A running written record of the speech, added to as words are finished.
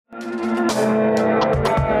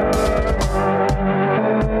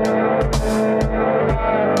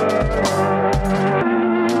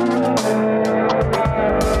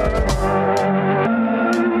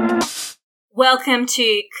Welcome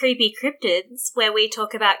to Creepy Cryptids, where we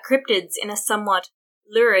talk about cryptids in a somewhat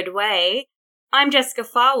lurid way. I'm Jessica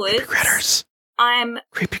Farwood. Creepy critters. I'm...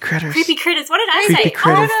 Creepy critters. Creepy critters. What did I Creepy say?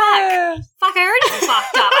 critters. Oh, fuck. Fuck, I already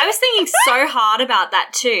fucked up. I was thinking so hard about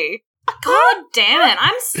that too. God damn it.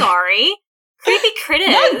 I'm sorry. Creepy critters.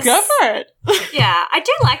 No, go for it. Yeah, I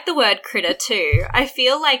do like the word critter too. I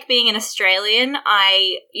feel like being an Australian,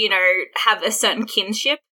 I, have a certain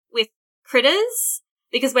kinship with critters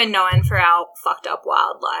because we're known for our fucked up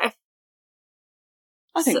wildlife.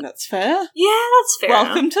 I think that's fair. Yeah, that's fair.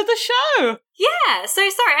 Welcome to the show. Yeah, so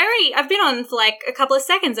sorry, I've been on for like a couple of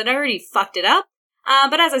seconds and I already fucked it up.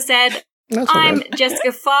 But as I said, I'm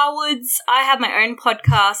Jessica Farwoods. I have my own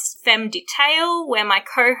podcast, Femme Detail, where my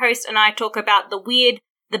co-host and I talk about the weird,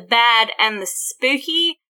 the bad, and the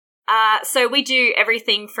spooky. So we do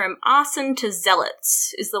everything from arson to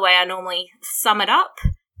zealots, is the way I normally sum it up.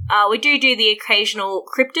 We do the occasional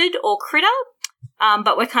cryptid or critter,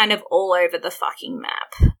 but we're kind of all over the fucking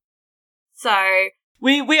map. So...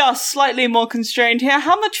 We are slightly more constrained here.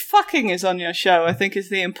 How much fucking is on your show, I think, is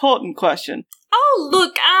the important question. Oh,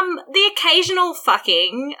 look, the occasional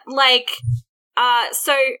fucking,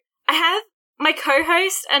 so I have my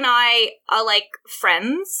co-host and I are,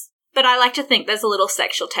 friends, but I like to think there's a little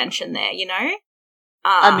sexual tension there,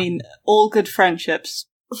 I mean, all good friendships.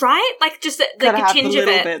 Right? Just a tinge of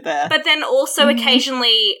it. Bit there. But then also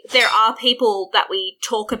occasionally there are people that we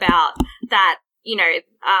talk about that,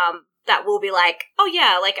 that will be like, oh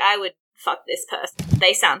yeah, I would fuck this person.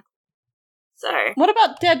 They sound so. What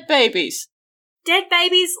about dead babies? Dead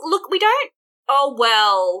babies? Look, we don't. Oh,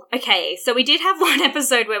 well, okay. So we did have one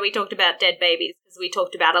episode where we talked about dead babies because we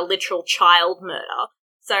talked about a literal child murder.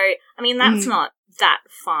 So, I mean, that's not that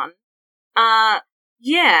fun.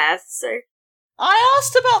 Yeah, so. I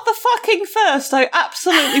asked about the fucking first, I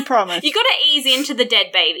absolutely promise. You gotta ease into the dead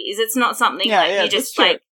babies. It's not something you just,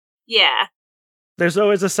 yeah. There's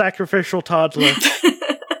always a sacrificial toddler.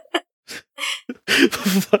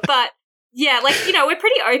 But, yeah, we're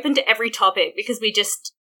pretty open to every topic because we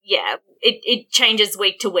just, it changes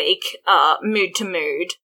week to week, mood to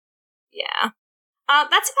mood. Yeah.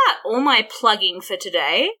 That's about all my plugging for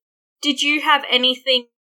today. Did you have anything?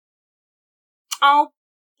 Oh,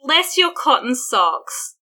 bless your cotton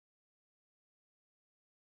socks.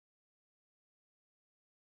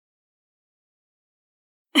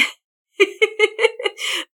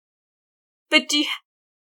 But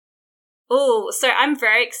so I'm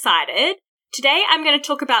very excited. Today I'm going to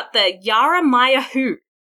talk about the Yaramayahu,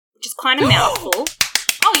 which is quite a mouthful.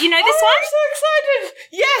 Oh, you know this one? I'm so excited!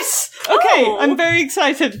 Yes! Okay, Oh. I'm very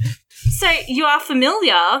excited. So you are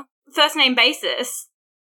familiar, first name basis.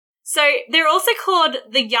 So they're also called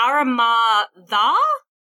the Yaramatha,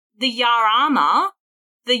 the Yarama,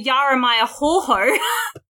 the Yaramayahoho,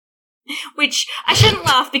 which I shouldn't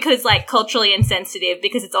laugh because, culturally insensitive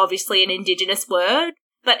because it's obviously an indigenous word,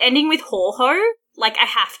 but ending with hoho, I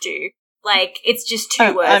have to. It's just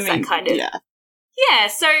two words that kind of... Yeah. Yeah,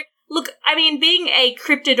 so, look, I mean, being a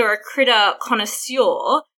cryptid or a critter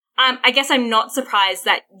connoisseur, I guess I'm not surprised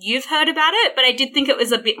that you've heard about it, but I did think it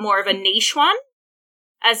was a bit more of a niche one,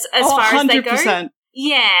 as far as they go. 100%.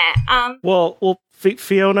 Yeah. Well,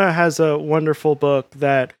 Fiona has a wonderful book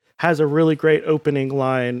that has a really great opening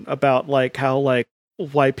line about, how,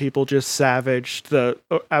 white people just savaged the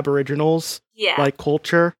Aboriginals,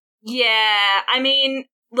 culture. Yeah, I mean,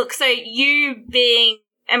 look, so you being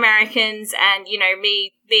Americans and,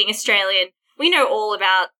 me being Australian, we know all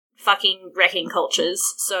about fucking wrecking cultures,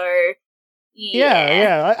 so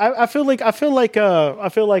yeah. I feel like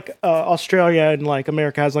Australia and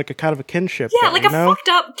America has a kind of a kinship. Yeah, there, a fucked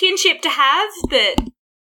up kinship to have, but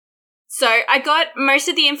so I got most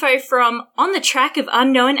of the info from On the Track of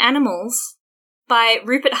Unknown Animals by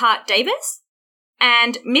Rupert Hart Davis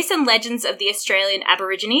and Myths and Legends of the Australian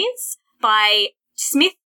Aborigines by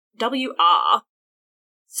Smith W.R.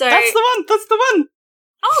 So That's the one!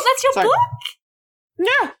 Oh, that's your Sorry. book?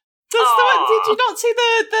 Yeah, that's the one. Did you not see the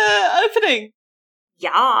opening?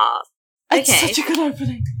 Yeah. It's Okay. such a good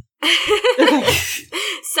opening.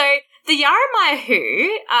 So the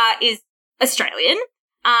Yaramayahu is Australian,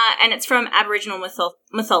 and it's from Aboriginal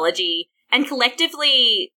mythology, and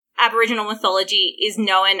collectively Aboriginal mythology is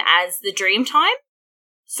known as the Dreamtime.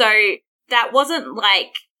 So that wasn't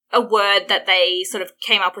a word that they sort of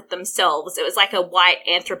came up with themselves. It was a white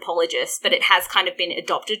anthropologist, but it has kind of been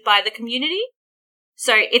adopted by the community.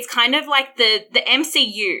 So it's kind of like the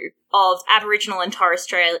MCU of Aboriginal and Torres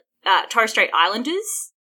Strait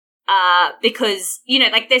Islanders, because,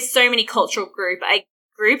 there's so many cultural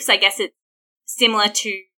groups. I guess it's similar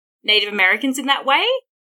to Native Americans in that way.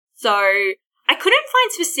 So I couldn't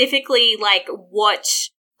find specifically, like, what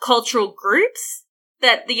cultural groups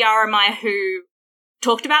that the Yaramayahu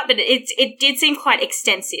talked about, but it did seem quite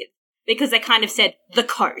extensive, because they kind of said the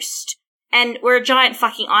coast. And we're a giant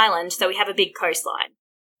fucking island, so we have a big coastline.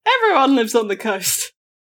 Everyone lives on the coast.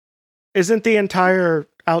 Isn't the entire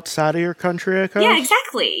outside of your country a coast? Yeah,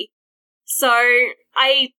 exactly. So,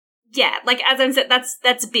 like, as I said,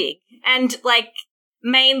 that's big. And, like,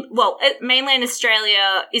 mainland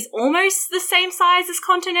Australia is almost the same size as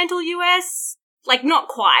continental US. Like, not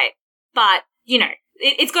quite, but, you know,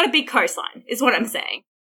 it's got a big coastline, is what I'm saying.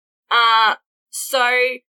 So,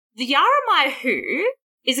 the Yaramayahu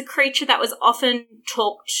is a creature that was often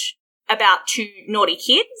talked about to naughty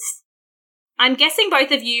kids. I'm guessing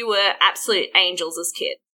both of you were absolute angels as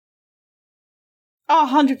kids. Oh,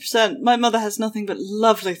 100%. My mother has nothing but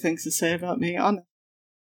lovely things to say about me, honestly.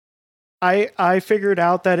 I figured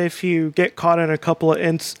out that if you get caught in a couple of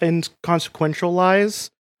inconsequential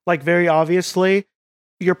lies, like very obviously,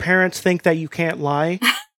 your parents think that you can't lie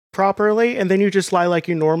properly, and then you just lie like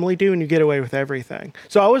you normally do, and you get away with everything.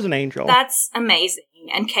 So I was an angel. That's amazing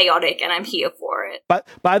and chaotic, and I'm here for it. But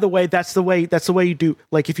by the way, that's the way you do.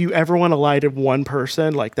 Like, if you ever want to lie to one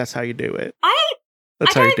person, like, that's how you do it. I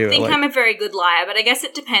don't think I'm a very good liar, but I guess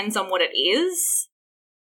it depends on what it is.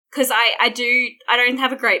 Because I don't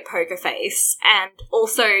have a great poker face, and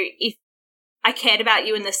also if I cared about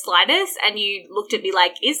you in the slightest and you looked at me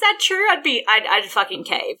like, is that true? I'd fucking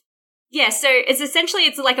cave. Yeah, so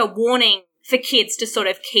it's like a warning for kids to sort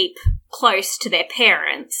of keep close to their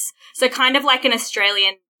parents. So kind of like an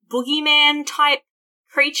Australian boogeyman type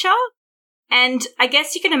creature. And I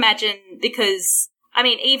guess you can imagine, because, I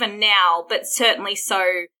mean, even now, but certainly so,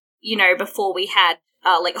 you know, before we had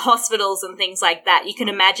like hospitals and things like that, you can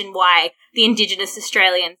imagine why the Indigenous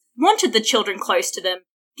Australians wanted the children close to them,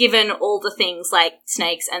 given all the things like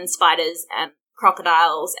snakes and spiders and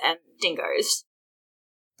crocodiles and dingoes.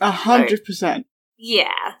 100%.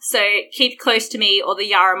 Yeah, so keep close to me or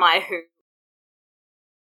the Yaramayahu.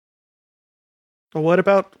 What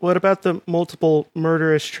about the multiple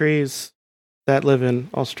murderous trees that live in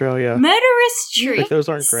Australia? Murderous trees? Like, those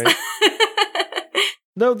aren't great.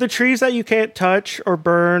 No, the trees that you can't touch or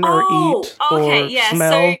burn or eat or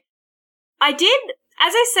smell. So I did,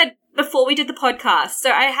 as I said before we did the podcast,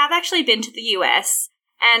 so I have actually been to the US,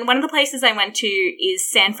 and one of the places I went to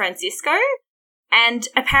is San Francisco, and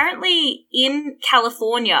apparently in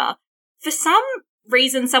California, for some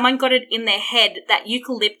reason, someone got it in their head that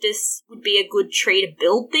eucalyptus would be a good tree to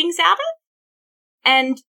build things out of.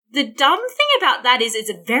 And the dumb thing about that is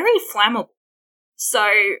it's very flammable.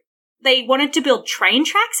 So they wanted to build train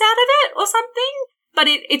tracks out of it or something, but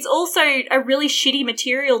it's also a really shitty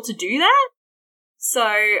material to do that. So,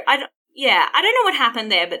 I don't know what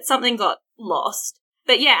happened there, but something got lost.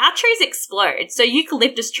 But yeah, our trees explode. So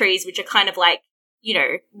eucalyptus trees, which are kind of like, you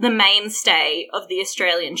know, the mainstay of the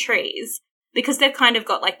Australian trees, because they've kind of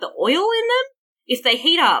got like the oil in them, if they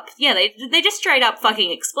heat up, yeah, they just straight up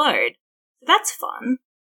fucking explode. That's fun.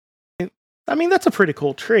 I mean, that's a pretty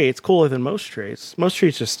cool tree. It's cooler than most trees. Most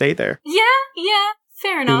trees just stay there. Yeah,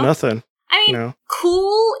 fair enough. Do nothing. I mean,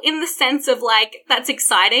 cool in the sense of, like, that's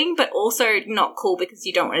exciting, but also not cool because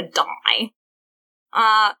you don't want to die.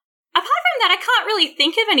 Apart from that, I can't really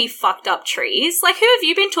think of any fucked up trees. Like, who have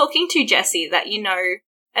you been talking to, Jesse, that you know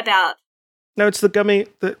about? No, it's the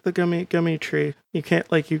gummy tree. You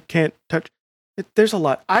can't touch. There's a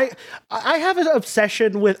lot. I have an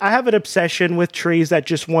obsession with trees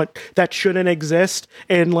that shouldn't exist,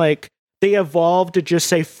 and like they evolved to just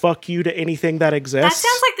say fuck you to anything that exists. That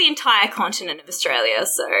sounds like the entire continent of Australia.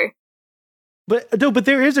 So, but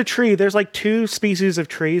there is a tree. There's like 2 species of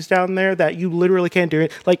trees down there that you literally can't do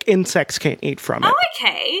it. Like insects can't eat from it. Oh,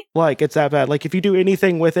 okay. Like it's that bad. Like if you do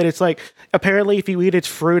anything with it, it's like apparently if you eat its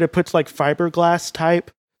fruit, it puts like fiberglass type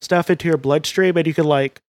stuff into your bloodstream, and you can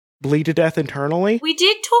like bleed to death internally. We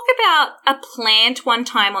did talk about a plant one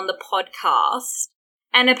time on the podcast,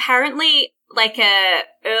 and apparently, like a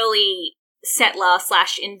early settler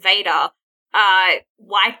 / invader,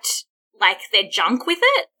 wiped like their junk with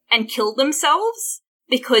it and killed themselves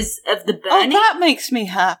because of the burning. Oh, that makes me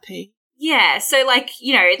happy. Yeah, so like,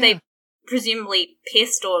 you know, they presumably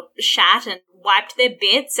pissed or shat and wiped their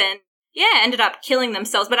bits and, ended up killing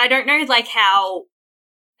themselves. But I don't know, like, how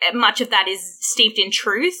much of that is steeped in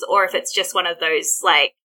truth, or if it's just one of those,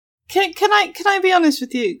 like... Can I be honest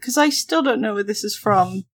with you? Because I still don't know where this is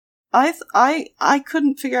from. I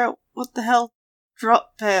couldn't figure out what the hell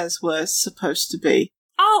drop bears were supposed to be.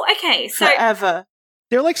 Oh, okay, so... Forever.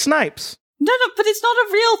 They're like snipes. No, but it's not a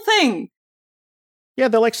real thing. Yeah,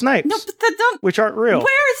 they're like snipes. No, but they don't... Which aren't real.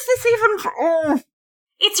 Where is this even... Oh.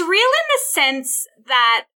 It's real in the sense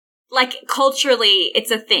that, like, culturally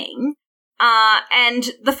it's a thing.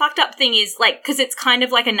 And the fucked up thing is, like, because it's kind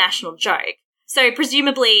of like a national joke. So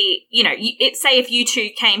presumably, you know, say if you two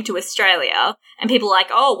came to Australia and people are like,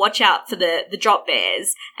 oh, watch out for the drop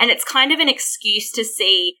bears. And it's kind of an excuse to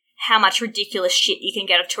see how much ridiculous shit you can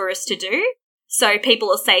get a tourist to do. So people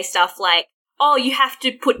will say stuff like, oh, you have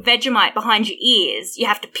to put Vegemite behind your ears. You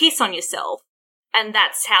have to piss on yourself. And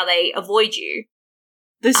that's how they avoid you.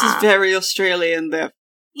 This is very Australian, though.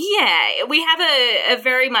 Yeah, we have a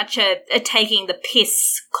very much a taking the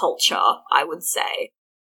piss culture, I would say.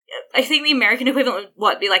 I think the American equivalent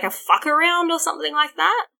would, be like a fuck around or something like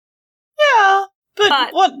that? Yeah,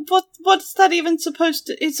 but what's that even supposed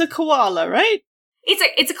to... It's a koala, right?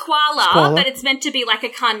 It's a koala, but it's meant to be like a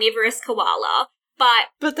carnivorous koala,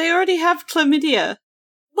 But they already have chlamydia.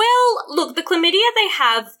 Well, look, the chlamydia they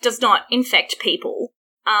have does not infect people.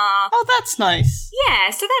 Oh, that's nice.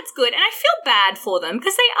 Yeah, so that's good. And I feel bad for them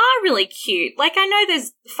because they are really cute. Like, I know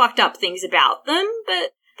there's fucked up things about them,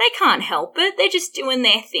 but they can't help it. They're just doing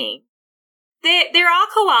their thing. There are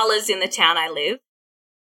koalas in the town I live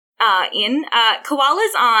in.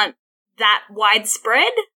 Koalas aren't that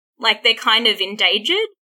widespread. Like, they're kind of endangered,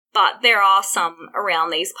 but there are some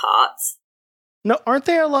around these parts. No, aren't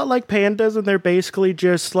they a lot like pandas, and they're basically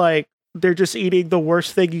just, like, they're just eating the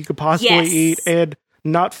worst thing you could possibly eat and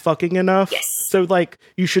not fucking enough? Yes. So, like,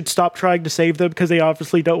 you should stop trying to save them because they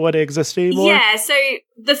obviously don't want to exist anymore? Yeah, so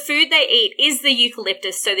the food they eat is the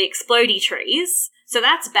eucalyptus, so the explodey trees. So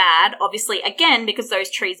that's bad, obviously, again, because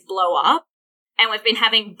those trees blow up. And we've been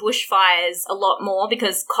having bushfires a lot more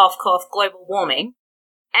because, cough, cough, global warming.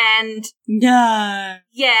 And... No.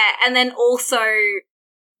 Yeah, and then also...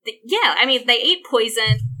 Yeah, I mean, they eat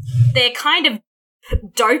poison, they're kind of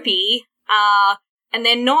dopey, and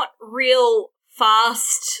they're not real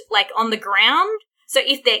fast, like, on the ground. So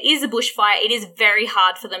if there is a bushfire, it is very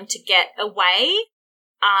hard for them to get away.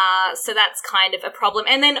 So that's kind of a problem.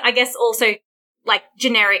 And then I guess also, like,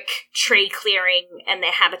 generic tree clearing and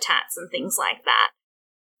their habitats and things like that.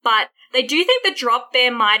 But they do think the drop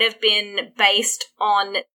bear might have been based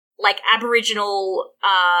on, like, Aboriginal,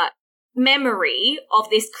 memory of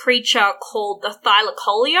this creature called the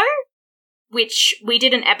thylacoleo, which we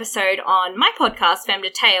did an episode on my podcast, Femme de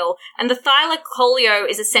Tale, and the thylacoleo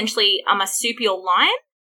is essentially a marsupial lion.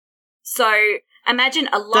 So imagine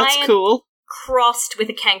a lion That's cool. crossed with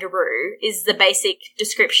a kangaroo is the basic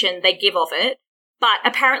description they give of it. But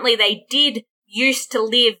apparently they did used to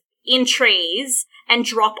live in trees and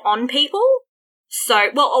drop on people. So,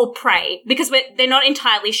 well, or prey, because they're not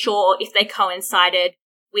entirely sure if they coincided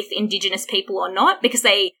with Indigenous people or not, because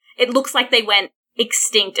it looks like they went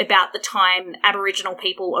extinct about the time Aboriginal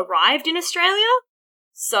people arrived in Australia.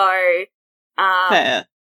 So, fair.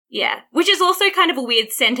 Yeah, which is also kind of a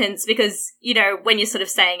weird sentence because, you know, when you're sort of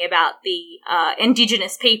saying about the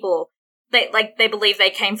Indigenous people, they believe they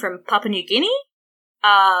came from Papua New Guinea.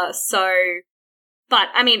 But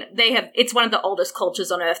I mean, it's one of the oldest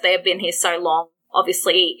cultures on Earth. They have been here so long.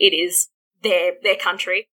 Obviously, it is their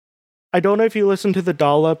country. I don't know if you listened to the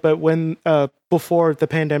Dollop, but when before the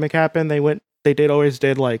pandemic happened, they always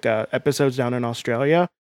did like episodes down in Australia.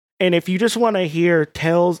 And if you just want to hear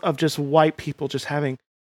tales of just white people just having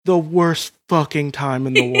the worst fucking time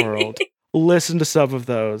in the world, listen to some of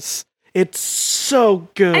those. It's so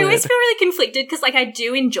good. I always feel really conflicted because, like, I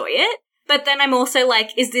do enjoy it, but then I'm also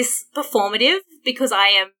like, is this performative because I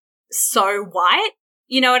am so white?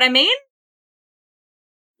 You know what I mean?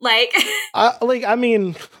 Like, I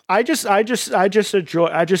mean, I just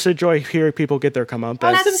enjoy hearing people get their comeuppance.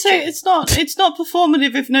 I was going to say it's not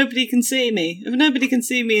performative if nobody can see me. If nobody can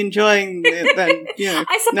see me enjoying it, then you know.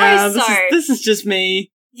 I suppose so. This is just me.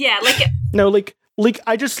 Yeah, like no, like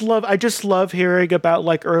I just love hearing about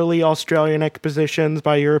like early Australian expositions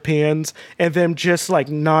by Europeans and them just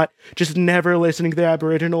never listening to the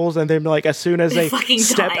Aboriginals, and then like as soon as they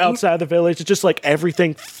step outside the village, it's just like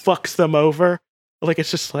everything fucks them over. Like,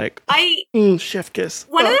 it's just like, chef kiss.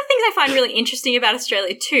 One of the things I find really interesting about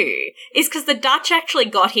Australia, too, is because the Dutch actually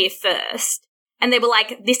got here first, and they were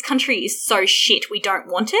like, this country is so shit, we don't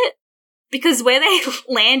want it. Because where they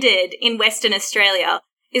landed in Western Australia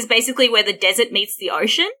is basically where the desert meets the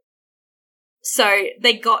ocean. So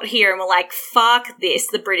they got here and were like, fuck this,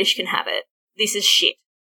 the British can have it. This is shit.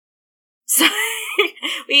 So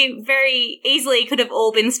we very easily could have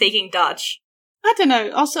all been speaking Dutch. I don't know.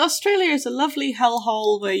 Also, Australia is a lovely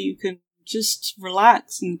hellhole where you can just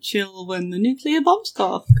relax and chill when the nuclear bombs go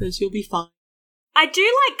off, because you'll be fine. I do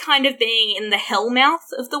like kind of being in the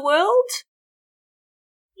hellmouth of the world.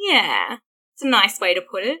 Yeah. It's a nice way to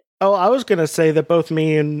put it. Oh, I was gonna say that both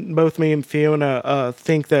me and Fiona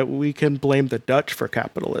think that we can blame the Dutch for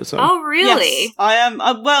capitalism. Oh, really? Yes, I am.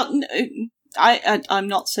 I'm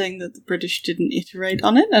not saying that the British didn't iterate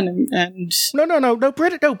on it, and No.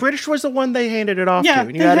 British was the one they handed it off to,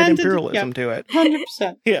 and you added imperialism to it.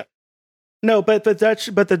 100%. Yeah. No, but the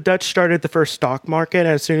Dutch started the first stock market, and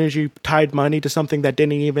as soon as you tied money to something that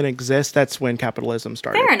didn't even exist, that's when capitalism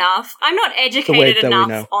started. Fair enough. I'm not educated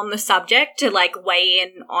enough on the subject to, weigh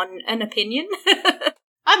in on an opinion.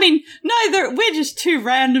 I mean, we're just two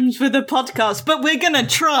randoms with a podcast, but we're gonna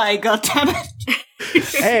try, goddammit.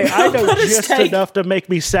 Hey, I know just enough to make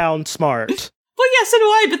me sound smart. Well, yeah, so do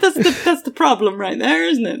I, but that's the problem right there,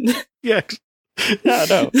 isn't it? Yeah. No,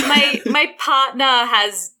 no. My partner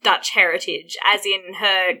has Dutch heritage, as in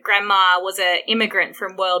her grandma was an immigrant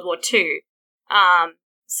from World War II,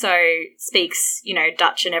 so speaks,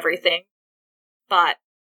 Dutch and everything. But,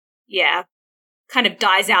 yeah, kind of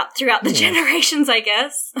dies out throughout the generations, I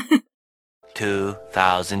guess.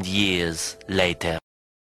 2,000 years later.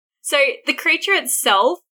 So the creature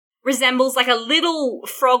itself resembles a little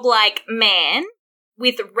frog-like man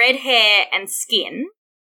with red hair and skin,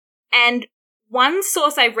 and one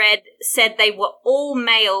source I read said they were all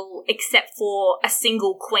male except for a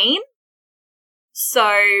single queen.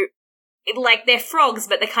 So, they're frogs,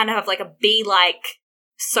 but they kind of have a bee-like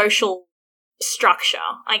social structure,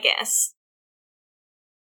 I guess.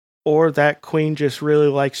 Or that queen just really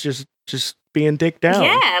likes just being dicked down.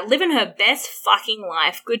 Yeah, living her best fucking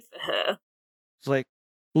life. Good for her. It's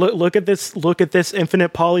look at this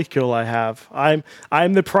infinite polycule I have.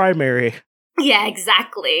 I'm the primary. Yeah,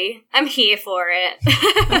 exactly. I'm here for it.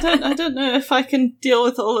 I don't know if I can deal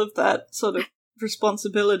with all of that sort of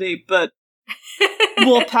responsibility, but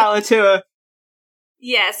more power to her.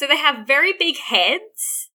 Yeah, so they have very big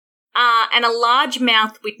heads, and a large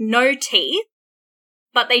mouth with no teeth,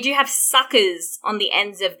 but they do have suckers on the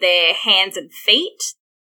ends of their hands and feet.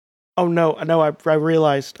 Oh, no, I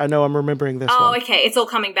realized. I know I'm remembering this one. Oh, okay, it's all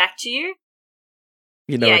coming back to you?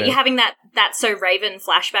 Yeah, you're having that So Raven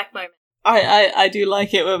flashback moment. I do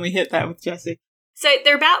like it when we hit that with Jessie. So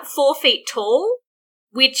they're about 4 feet tall,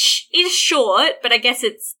 which is short, but I guess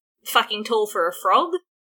it's fucking tall for a frog.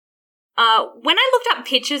 When I looked up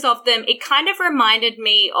pictures of them, it kind of reminded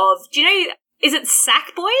me of, do you know, is it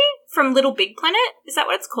Sackboy from Little Big Planet? Is that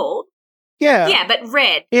what it's called? Yeah. Yeah, but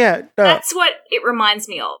red. Yeah. No. That's what it reminds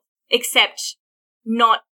me of, except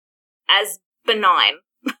not as benign.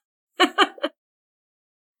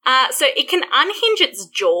 So it can unhinge its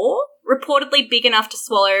jaw, reportedly big enough to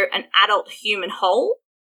swallow an adult human whole,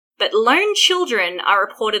 but lone children are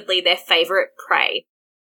reportedly their favourite prey.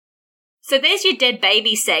 So there's your dead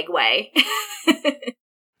baby segue.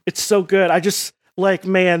 It's so good. I just,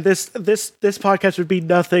 man, this podcast would be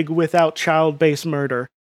nothing without child-based murder.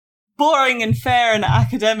 Boring and fair and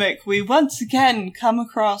academic, we once again come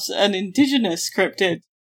across an indigenous cryptid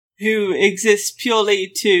who exists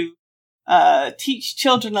purely to teach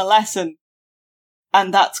children a lesson,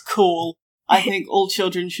 and that's cool. I think all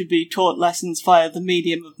children should be taught lessons via the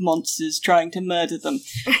medium of monsters trying to murder them.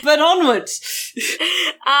 But onwards!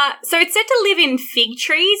 So it's said to live in fig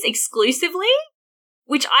trees exclusively,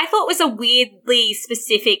 which I thought was a weirdly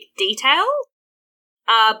specific detail.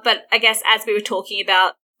 But I guess as we were talking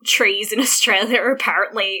about trees in Australia,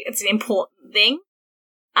 apparently it's an important thing.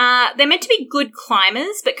 They're meant to be good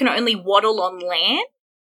climbers, but can only waddle on land,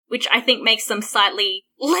 which I think makes them slightly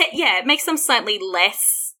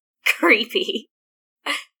less creepy.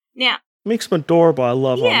 Now, makes them adorable. I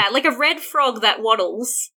love them. Yeah, like a red frog that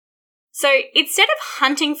waddles. So instead of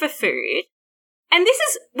hunting for food, and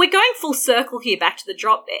we're going full circle here back to the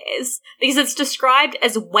drop bears, because it's described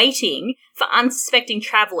as waiting for unsuspecting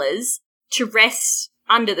travellers to rest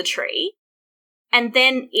under the tree, and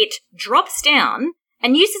then it drops down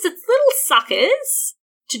and uses its little suckers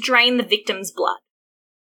to drain the victim's blood.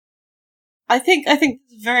 I think it's a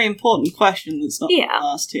very important question that's not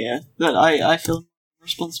asked here, that I feel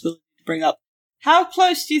responsibility to bring up. How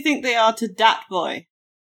close do you think they are to Dat Boy?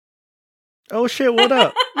 Oh shit, what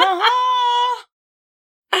up?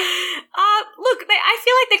 Look, I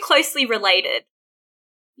feel like they're closely related.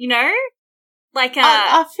 You know? I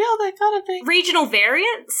feel they gotta be. Regional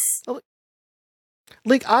variants?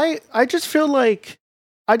 I just feel like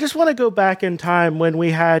I just want to go back in time when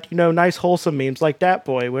we had, nice wholesome memes like Dat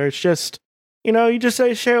Boy, where it's just, you just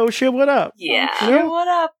say, oh shit, what up? Yeah. What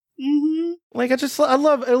up? Mm-hmm. I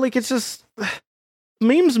love, it's just,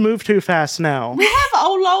 memes move too fast now. We have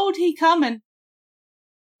old Lordy coming.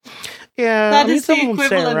 Yeah, that is the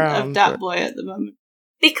equivalent of Dat Boy at the moment.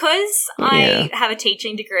 Because I have a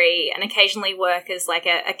teaching degree and occasionally work as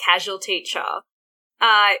a casual teacher,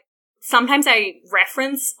 sometimes I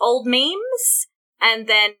reference old memes, and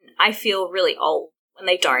then I feel really old when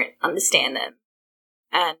they don't understand them.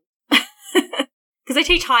 And because I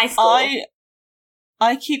teach high school.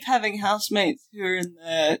 I keep having housemates who are in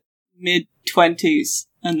their mid-20s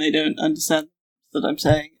and they don't understand what I'm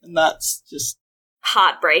saying, and that's just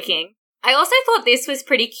heartbreaking. I also thought this was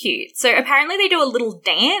pretty cute. So apparently they do a little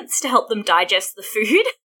dance to help them digest the food.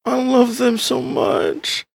 I love them so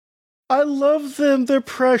much. I love them. They're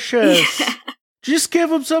precious. Yeah. Just give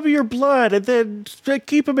them some of your blood and then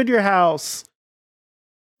keep them in your house.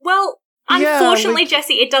 Well, unfortunately,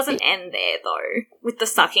 Jesse, it doesn't end there, though, with the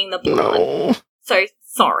sucking the blood. No. So,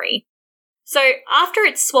 sorry. So, after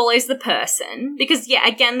it swallows the person, because, yeah,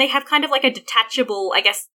 again, they have kind of like a detachable, I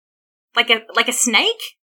guess, like a snake,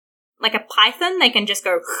 like a python, they can just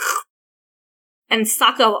go and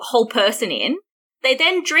suck a whole person in. They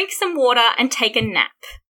then drink some water and take a nap.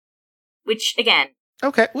 Which, again,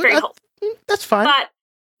 okay, very helpful. That's fine. But,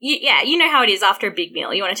 you know how it is after a big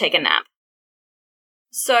meal. You want to take a nap.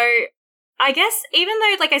 So, I guess, even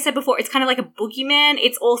though, like I said before, it's kind of like a boogeyman,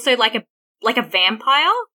 it's also like a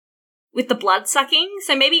vampire with the blood sucking.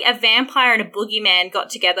 So maybe a vampire and a boogeyman got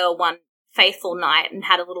together one faithful night and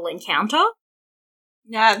had a little encounter.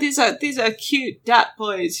 Yeah, these are cute dat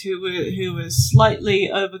boys who were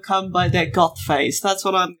slightly overcome by their goth phase. That's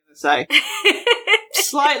what I'm going to say.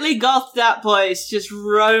 Slightly goth dat boys just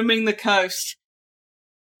roaming the coast.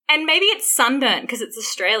 And maybe it's sunburnt because it's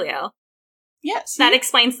Australia. Yes. That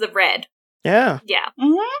explains the red. Yeah. Yeah.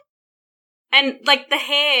 Mm-hmm. And, like,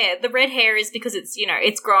 the red hair is because it's,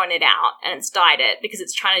 it's growing it out and it's dyed it because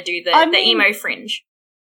it's trying to do the emo fringe.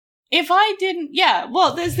 If I didn't,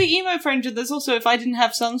 there's the emo fringe and there's also if I didn't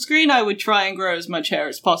have sunscreen, I would try and grow as much hair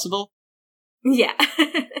as possible. Yeah.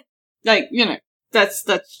 Like, that's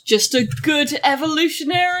just a good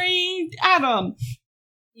evolutionary add-on.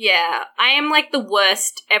 Yeah, I am, like, the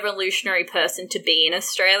worst evolutionary person to be in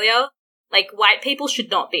Australia. Like, white people should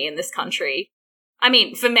not be in this country. I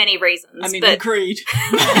mean, for many reasons. Agreed.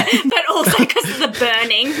 But also because of the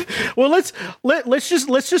burning. Well, let's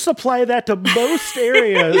just apply that to most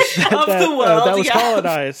areas of the world that was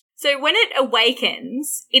colonized. So when it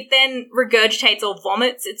awakens, it then regurgitates or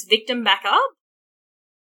vomits its victim back up,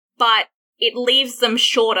 but it leaves them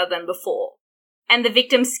shorter than before. And the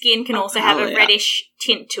victim's skin can also have a reddish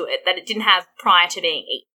tint to it that it didn't have prior to being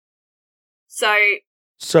eaten.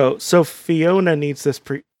 So Fiona needs this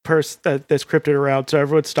this cryptid around so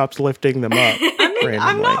everyone stops lifting them up.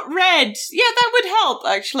 I'm not red. Yeah, that would help,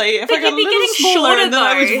 actually. If I got a little smaller and then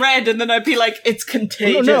I was red and then I'd be like, it's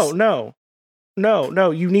contagious. No.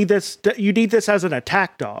 You need this as an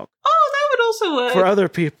attack dog. Oh, that would also work. For other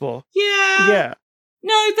people. Yeah. Yeah.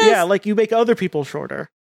 No, like you make other people shorter.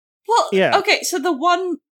 Well, yeah. Okay, so the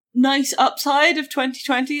one nice upside of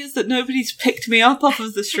 2020 is that nobody's picked me up off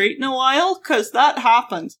of the street in a while, because that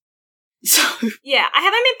happened. So yeah, I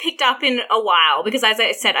haven't been picked up in a while because, as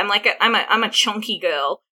I said, I'm a chunky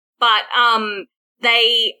girl. But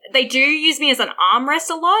they do use me as an armrest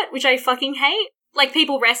a lot, which I fucking hate. Like,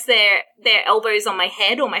 people rest their elbows on my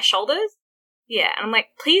head or my shoulders. Yeah, and I'm like,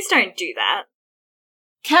 please don't do that.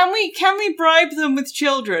 Can we bribe them with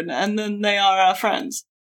children and then they are our friends?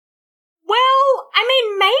 Well, I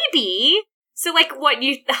mean, maybe. So, like, what,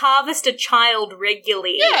 you harvest a child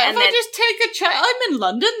regularly? Yeah, and if I just take a child... I'm in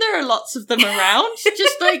London, there are lots of them around.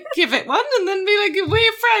 Just, like, give it one and then be like,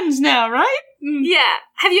 we're friends now, right? Mm. Yeah.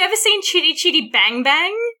 Have you ever seen Chitty Chitty Bang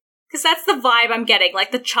Bang? Because that's the vibe I'm getting,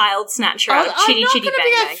 like the child snatcher out of Chitty Chitty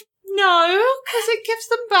Bang Bang. No, because it gives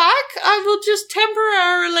them back. I will just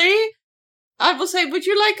temporarily... I will say, would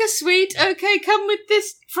you like a sweet? Okay, come with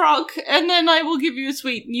this frog, and then I will give you a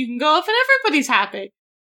sweet, and you can go off, and everybody's happy.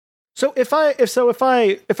 So if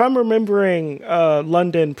I'm remembering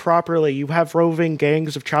London properly, you have roving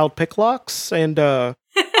gangs of child picklocks and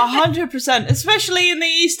 100%, especially in the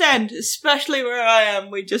East End, especially where I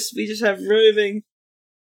am, we just have roving.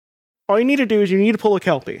 All you need to do is you need to pull a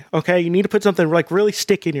Kelpie, okay? You need to put something like really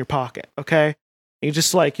sticky in your pocket, okay? You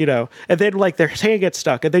just like, and then like their hand gets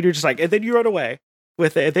stuck, and then you're just like, and then you run away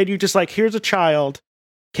with it, and then you just like, here's a child.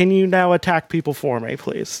 Can you now attack people for me,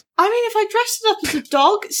 please? I mean, if I dressed it up as a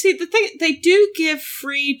dog, see, the thing, they do give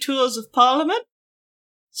free tours of Parliament.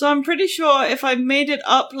 So I'm pretty sure if I made it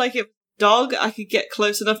up like a dog, I could get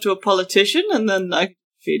close enough to a politician, and then I could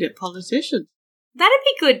feed it politicians. That'd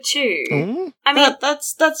be good too. Mm-hmm. I mean,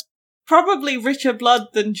 that's probably richer blood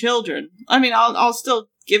than children. I mean, I'll still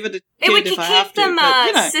give it a kid if I have to. It would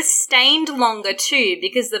keep them sustained longer too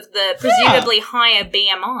because of the presumably higher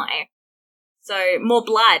BMI. So, more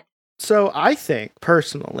blood. So, I think,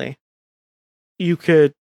 personally, you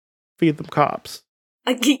could feed them cops.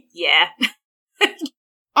 Yeah.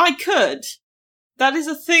 I could. That is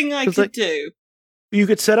a thing I could do. You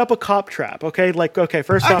could set up a cop trap, okay? Like, okay,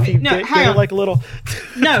 first off, you get like a little...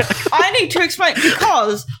 No, I need to explain,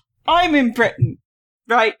 because I'm in Britain,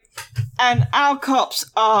 right? And our cops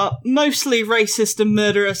are mostly racist and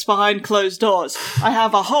murderous behind closed doors. I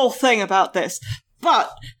have a whole thing about this.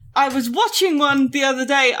 But I was watching one the other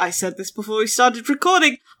day. I said this before we started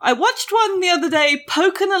recording. I watched one the other day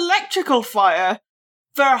poke an electrical fire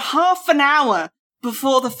for half an hour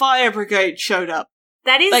before the fire brigade showed up.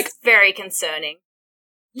 That is very concerning.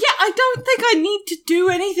 Yeah, I don't think I need to do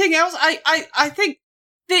anything else. I think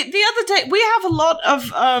the other day we have a lot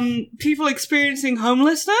of people experiencing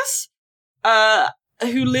homelessness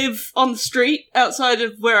who live on the street outside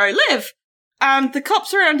of where I live, and the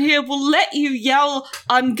cops around here will let you yell,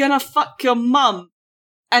 "I'm gonna fuck your mum,"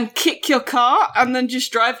 and kick your car and then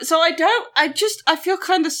just drive. So I feel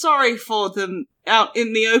kind of sorry for them out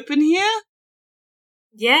in the open here.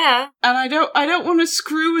 Yeah. And I don't want to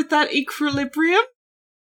screw with that equilibrium,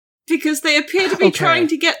 because they appear to be trying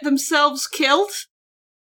to get themselves killed.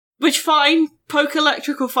 Which, fine, poke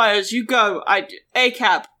electrical fires, you go,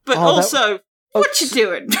 ACAB. But what you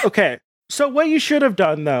doing? Okay, so what you should have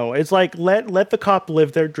done, though, is, like, let the cop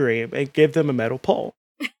live their dream and give them a metal pole.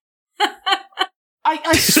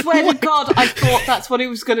 I swear to God, I thought that's what he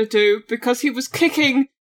was going to do, because he was kicking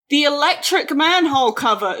the electric manhole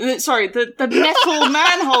cover, the metal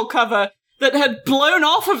manhole cover that had blown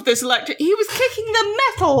off of this electric. He was kicking the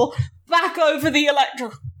metal back over the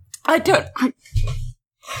electric. I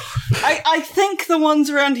think the ones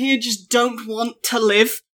around here just don't want to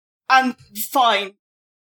live. And fine,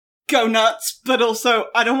 go nuts, but also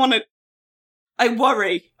I don't want to. I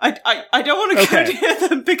worry. I don't want to go near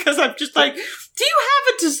them, because I'm just like, do you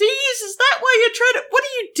have a disease? Is that why you're trying to? What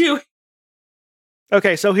are you doing?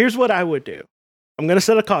 Okay, so here's what I would do. I'm gonna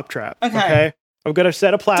set a cop trap. Okay? I'm gonna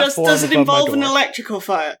set a platform. Does it involve an electrical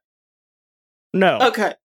fire? No.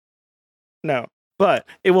 Okay. No. But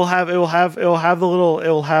it will have the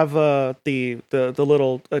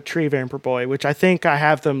little tree vamper boy, which I think I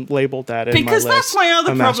have them labeled that in my list. Because that's my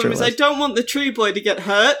other problem, is I don't want the tree boy to get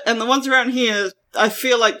hurt, and the ones around here, I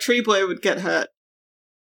feel like tree boy would get hurt.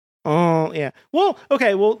 Oh, yeah. Well,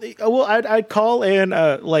 okay, well, I'd call in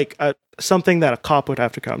something that a cop would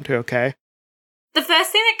have to come to, okay? The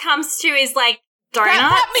first thing that comes to is, like, donuts.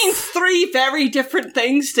 That means 3 very different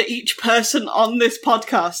things to each person on this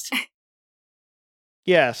podcast.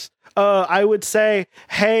 Yes. I would say,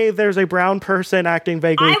 hey, there's a brown person acting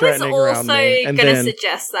vaguely threatening around me. I was also going to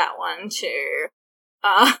suggest that one, too.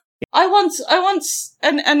 I once,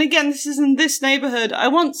 and again, this is in this neighborhood, I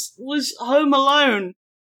once was home alone,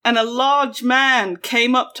 and a large man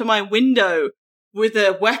came up to my window with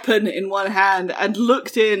a weapon in one hand and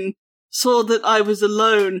looked in, saw that I was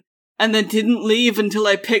alone, and then didn't leave until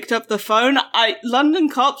I picked up the phone. London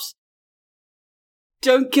cops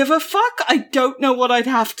don't give a fuck. I don't know what I'd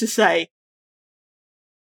have to say.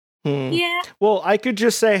 Yeah. Well, I could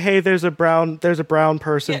just say, hey, there's a brown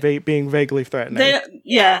person being vaguely threatening.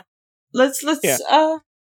 Yeah. Let's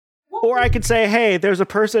Or I could say, hey, there's a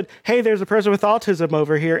person with autism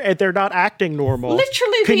over here, and they're not acting normal.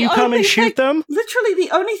 Literally, can you come and shoot them? Literally, the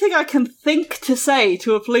only thing I can think to say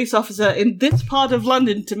to a police officer in this part of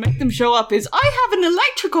London to make them show up is, I have an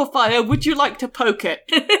electrical fire, would you like to poke it?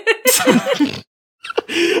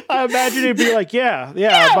 I imagine it'd be like, yeah,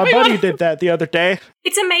 my buddy did that the other day.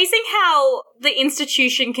 It's amazing how the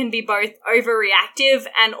institution can be both overreactive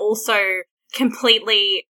and also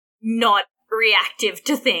completely not reactive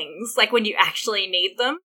to things, like when you actually need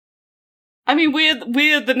them. I mean,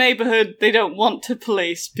 we're the neighborhood they don't want to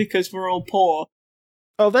police because we're all poor.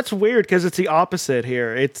 Oh, that's weird, because it's the opposite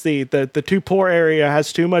here. It's the too poor area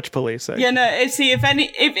has too much policing. Yeah, no, see, if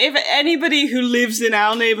anybody who lives in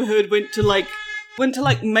our neighborhood went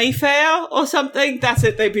to Mayfair or something, that's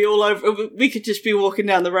it, they'd be all over. We could just be walking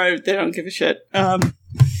down the road, they don't give a shit.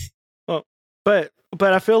 Well, but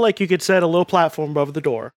I feel like you could set a little platform above the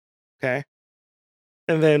door, okay?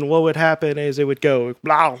 And then what would happen is it would go,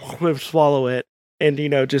 blah, swallow it, and,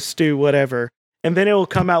 just do whatever. And then it will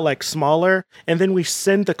come out, like, smaller, and then we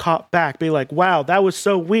send the cop back, be like, wow, that was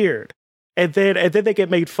so weird. And then they get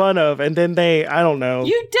made fun of, and then I don't know.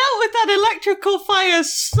 You dealt with that electrical fire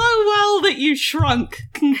so well that you shrunk.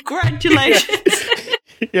 Congratulations.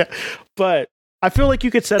 Yeah, but I feel like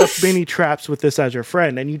you could set up mini traps with this as your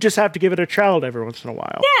friend, and you just have to give it a child every once in a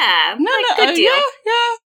while. Yeah, good deal.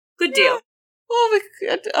 Yeah. Good deal. Well,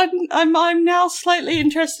 I'm now slightly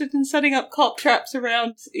interested in setting up cop traps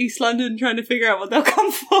around East London, trying to figure out what they'll come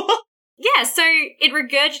for. Yeah, so it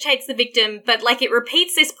regurgitates the victim, but, like, it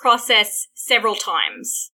repeats this process several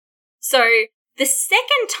times. So the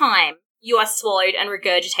second time you are swallowed and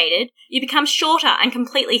regurgitated, you become shorter and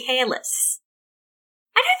completely hairless.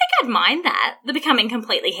 I don't think I'd mind that, the becoming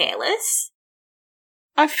completely hairless.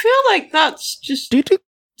 I feel like that's just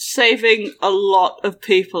saving a lot of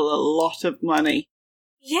people a lot of money.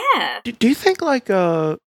 Yeah. Do you think, like,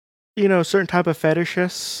 certain type of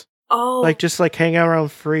fetishists, like, just, like, hang out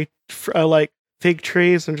around like, fig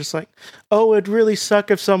trees and just like, oh, it'd really suck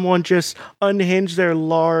if someone just unhinged their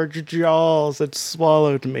large jaws and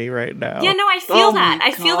swallowed me right now. Yeah, no, I feel that.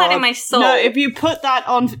 I feel that in my soul. No, if you put that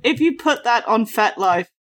on FetLife,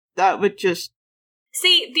 that would just...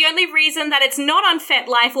 See, the only reason that it's not on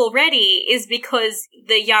FetLife already is because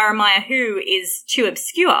the Yaramaya Who is too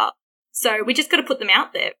obscure. So we just got to put them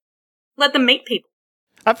out there. Let them meet people.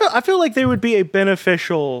 I feel like there would be a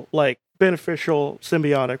beneficial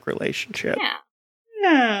symbiotic relationship. Yeah.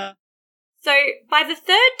 Yeah. So by the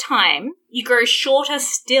third time, you grow shorter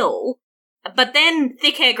still, but then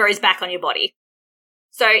thick hair grows back on your body.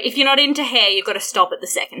 So if you're not into hair, you've got to stop at the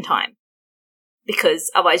second time. Because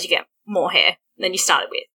otherwise you get more hair than you started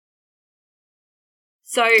with.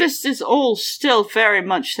 So this is all still very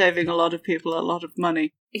much saving a lot of people a lot of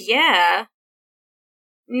money. Yeah.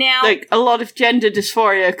 Now, like, a lot of gender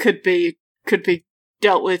dysphoria could be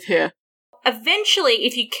dealt with here. Eventually,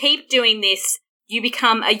 if you keep doing this, you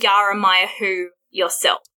become a Yaramaya Who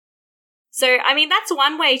yourself. So, I mean, that's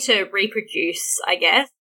one way to reproduce, I guess.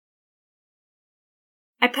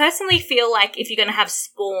 I personally feel like if you're going to have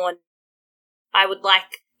spawn, I would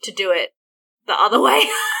like to do it the other way.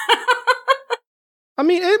 I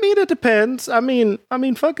mean, it depends. I mean,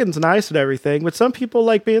 fucking's nice and everything, but some people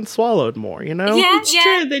like being swallowed more, you know? Yeah, it's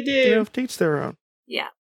true, they do. You know, to each their own. Yeah.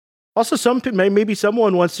 Also, maybe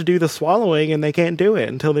someone wants to do the swallowing and they can't do it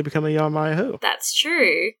until they become a Yaramaya Who. That's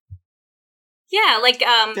true. Yeah, like,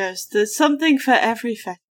 There's something for every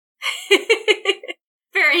fact.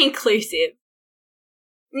 Very inclusive.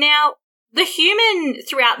 Now, the human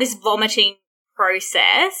throughout this vomiting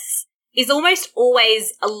process is almost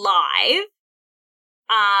always alive,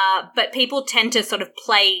 but people tend to sort of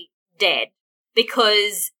play dead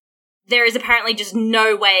because there is apparently just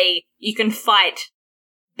no way you can fight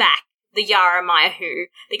back the Yaramaya Who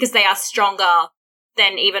because they are stronger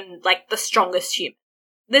than even, like, the strongest human.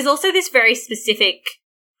 There's also this very specific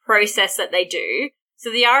process that they do. So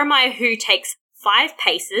the Yaramaya Who takes 5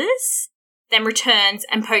 paces, then returns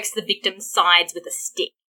and pokes the victim's sides with a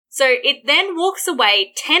stick. So it then walks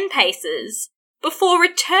away 10 paces before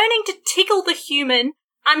returning to tickle the human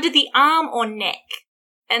under the arm or neck.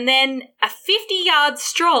 And then a 50-yard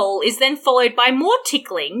stroll is then followed by more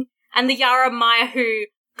tickling, and the Yaramaya Who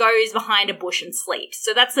goes behind a bush and sleeps.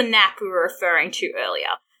 So that's the nap we were referring to earlier.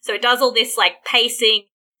 So it does all this, like, pacing,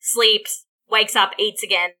 sleeps, wakes up, eats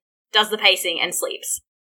again, does the pacing, and sleeps.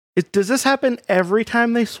 Does this happen every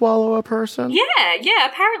time they swallow a person? Yeah,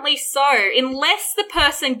 apparently so, unless the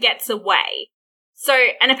person gets away. So,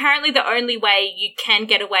 and apparently the only way you can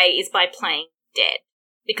get away is by playing dead,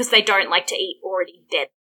 because they don't like to eat already dead.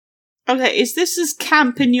 Okay, is this as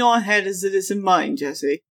camp in your head as it is in mine,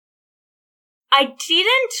 Jessie? I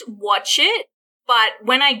didn't watch it, but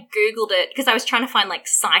when I Googled it, because I was trying to find, like,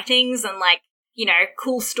 sightings and, like, you know,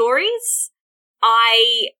 cool stories,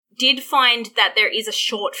 I did find that there is a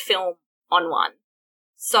short film on one.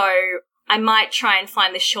 So I might try and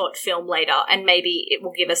find the short film later, and maybe it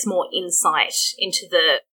will give us more insight into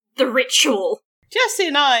the ritual. Jessie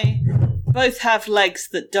and I both have legs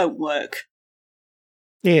that don't work.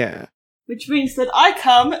 Yeah. Which means that I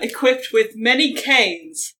come equipped with many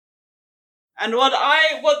canes. And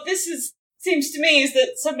what this seems to me is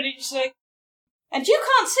that somebody just like, and you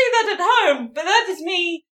can't see that at home, but that is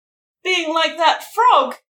me being like that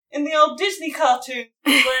frog in the old Disney cartoon,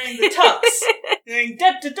 wearing the tux, doing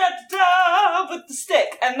da-da-da-da-da with the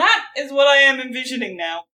stick. And that is what I am envisioning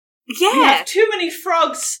now. Yeah. We have too many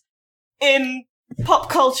frogs in pop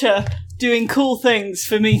culture doing cool things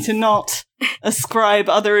for me to not ascribe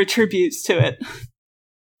other attributes to it.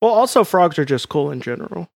 Well, also frogs are just cool in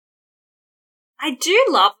general. I do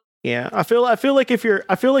love. Yeah, I feel like if you're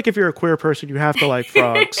a queer person, you have to like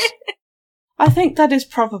frogs. I think that is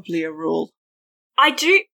probably a rule. I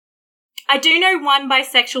do know one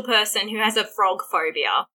bisexual person who has a frog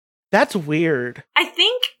phobia. That's weird. I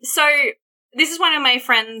think so. This is one of my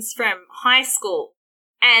friends from high school,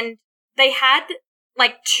 and they had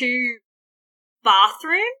like 2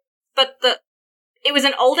 bathrooms, but it was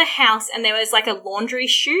an older house, and there was like a laundry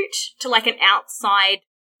chute to like an outside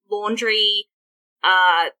laundry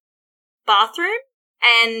bathroom,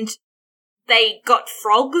 and they got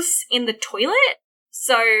frogs in the toilet.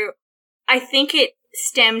 So I think it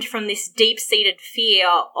stemmed from this deep-seated fear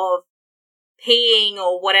of peeing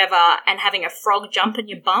or whatever and having a frog jump in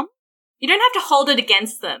your bum. You don't have to hold it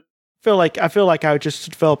against them. I feel like I would just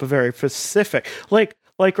develop a very specific, like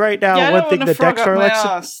right now. One thing that Dexter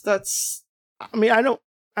likes. That's. I mean, I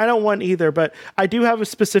don't want either, but I do have a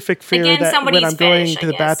specific fear that when I'm going to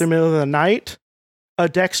the bathroom in the middle of the night,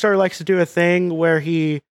 Dexter likes to do a thing where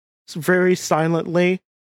he very silently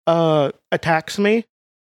attacks me,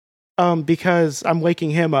 because I'm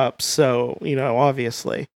waking him up. So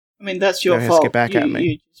obviously. I mean, that's your fault. Get back at me.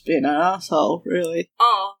 You just being an asshole, really.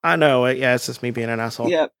 Oh, I know. Yeah, it's just me being an asshole.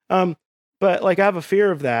 Yep. But I have a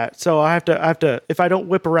fear of that, so I have to. If I don't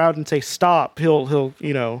whip around and say stop, he'll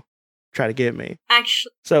try to get me.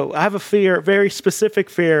 Actually, so I have a very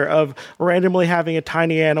specific fear of randomly having a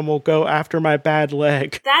tiny animal go after my bad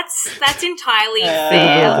leg. That's entirely fair. In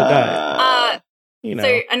the middle of the night.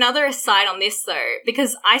 So another aside on this though,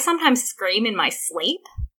 because I sometimes scream in my sleep.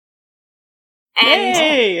 And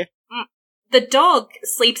Yay! The dog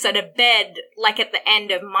sleeps at a bed, like at the end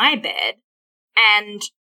of my bed. And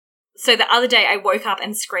so the other day I woke up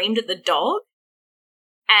and screamed at the dog.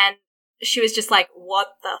 And she was just like,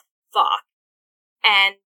 what the fuck?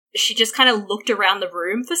 And she just kind of looked around the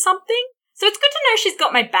room for something. So it's good to know she's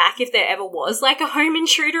got my back if there ever was like a home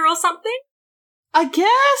intruder or something. I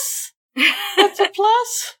guess that's a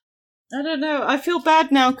plus. I don't know. I feel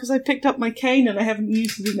bad now because I picked up my cane and I haven't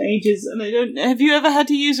used it in ages, and I don't. Have you ever had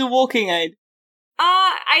to use a walking aid?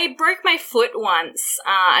 I broke my foot once,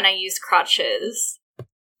 and I used crutches.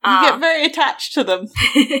 You get very attached to them.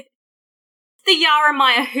 The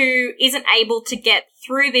Yaramaya who isn't able to get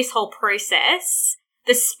through this whole process,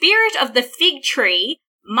 the spirit of the fig tree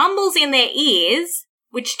mumbles in their ears,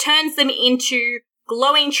 which turns them into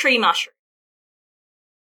glowing tree mushrooms.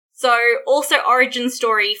 So, also origin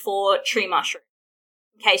story for tree mushroom,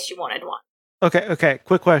 in case you wanted one. Okay.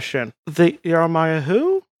 Quick question: the Yaramaya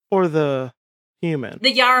who or the human?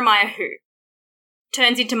 The Yaramaya who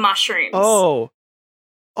turns into mushrooms. Oh,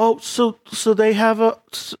 so they have a.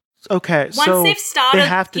 Okay, once they've started, they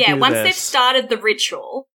have to do once this. they've started the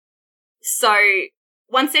ritual. So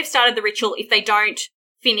once they've started the ritual, if they don't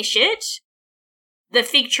finish it, the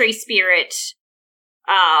fig tree spirit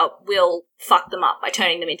will fuck them up by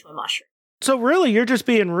turning them into a mushroom. So really, you're just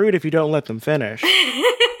being rude if you don't let them finish. I mean,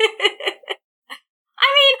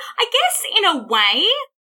 I guess in a way,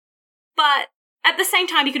 but at the same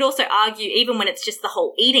time, you could also argue, even when it's just the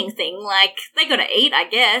whole eating thing, like, they gotta eat, I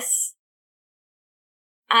guess.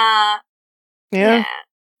 Yeah.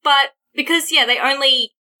 But because, they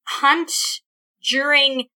only hunt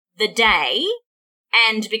during the day,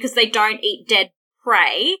 and because they don't eat dead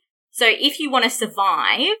prey, so if you want to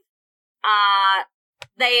survive,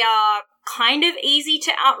 they are kind of easy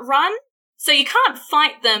to outrun. So you can't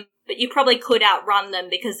fight them, but you probably could outrun them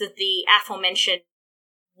because of the aforementioned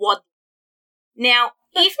waddle. Now,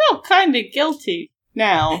 I feel kind of guilty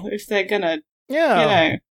now if they're gonna,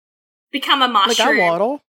 become a mushroom. Like I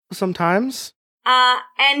waddle sometimes.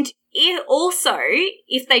 And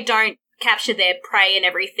if they don't capture their prey and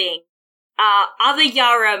everything, other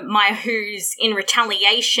Yaramaya in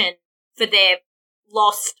retaliation for their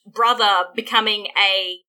lost brother becoming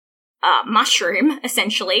a mushroom,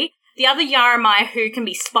 essentially, the other Yaramaya can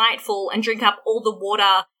be spiteful and drink up all the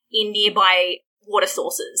water in nearby water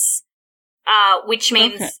sources, which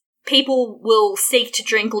means people will seek to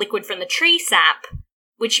drink liquid from the tree sap,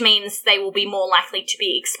 which means they will be more likely to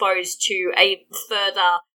be exposed to a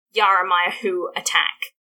further Yaramaya attack.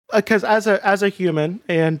 Because as a human,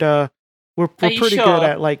 and we're pretty good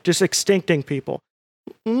at like just extincting people.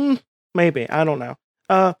 Maybe, I don't know.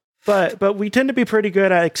 But we tend to be pretty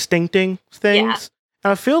good at extincting things. Yeah.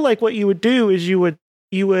 And I feel like what you would do is you would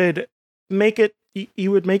make it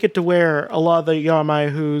to where a lot of the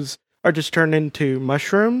Yaramaya are just turned into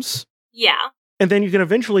mushrooms. Yeah. And then you can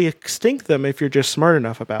eventually extinct them if you're just smart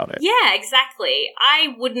enough about it. Yeah, exactly.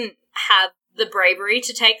 I wouldn't have the bravery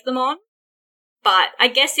to take them on, but I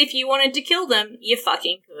guess if you wanted to kill them, you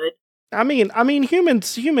fucking could. I mean,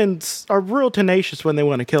 humans are real tenacious when they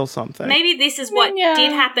want to kill something. Maybe this is what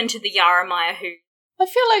did happen to the Yaramaya I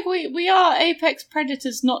feel like we are apex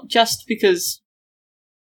predators not just because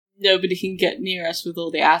nobody can get near us with all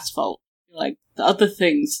the asphalt. Like, the other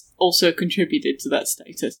things also contributed to that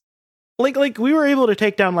status. Like we were able to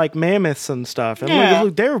take down like mammoths and stuff, and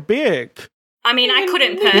look, they're big. I mean, I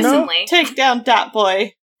couldn't personally take down Dat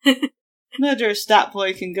Boy. Murderous Dat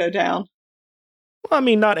Boy can go down. Well, I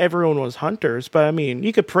mean, not everyone was hunters, but I mean,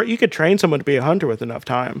 you could train someone to be a hunter with enough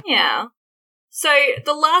time. Yeah. So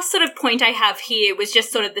the last sort of point I have here was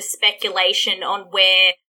just sort of the speculation on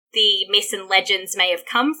where the myths and legends may have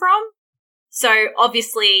come from. So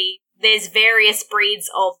obviously there's various breeds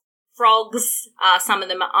of frogs. Some of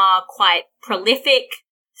them are quite prolific,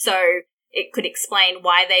 so it could explain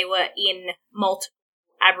why they were in multiple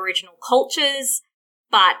Aboriginal cultures.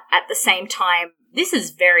 But at the same time, this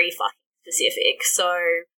is very fucking specific. So,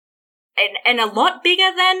 and a lot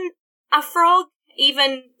bigger than a frog,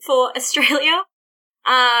 even for Australia.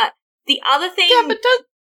 The other thing... Yeah, but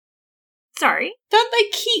don't they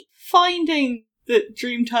keep finding that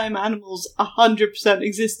Dreamtime animals 100%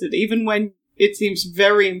 existed, even when it seems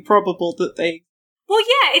very improbable that they... Well,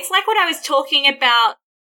 yeah, it's like what I was talking about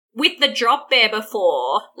with the drop bear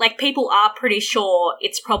before. Like, people are pretty sure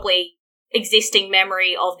it's probably existing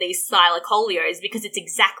memory of these thylacoleos because it's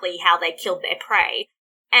exactly how they killed their prey.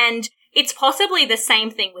 And it's possibly the same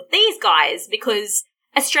thing with these guys because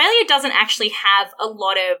Australia doesn't actually have a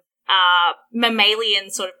lot of mammalian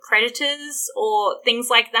sort of predators or things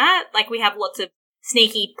like that. Like, we have lots of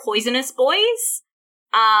sneaky poisonous boys.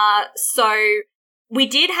 So we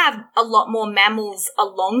did have a lot more mammals a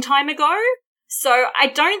long time ago. So I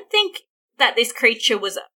don't think that this creature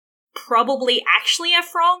was probably actually a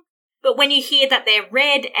frog. But when you hear that they're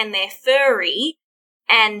red and they're furry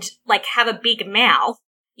and, like, have a big mouth,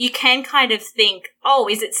 you can kind of think, oh,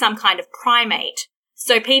 is it some kind of primate?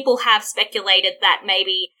 So people have speculated that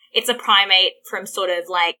maybe it's a primate from sort of,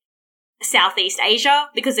 like, Southeast Asia,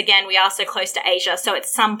 because, again, we are so close to Asia. So at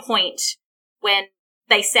some point when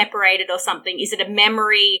they separated or something, is it a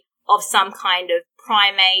memory of some kind of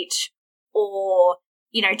primate or,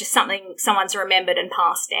 you know, just something someone's remembered and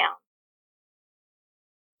passed down?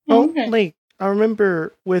 Oh, like, I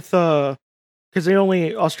remember with, because the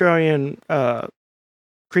only Australian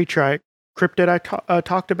cryptid I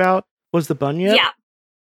talked about was the bunyip. Yeah.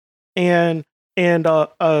 And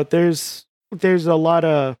there's a lot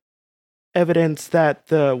of evidence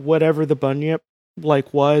that whatever the bunyip,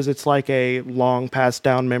 like, was, it's like a long passed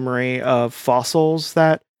down memory of fossils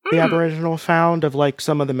that the Aboriginal found of, like,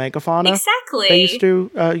 some of the megafauna. Exactly. They used to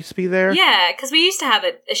be there. Yeah, because we used to have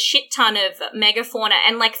a shit ton of megafauna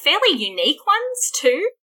and, like, fairly unique ones too,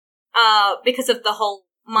 because of the whole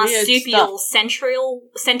marsupial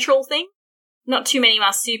central thing. Not too many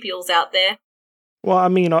marsupials out there. Well, I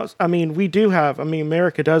mean, we do have. I mean,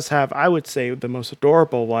 America does have, I would say, the most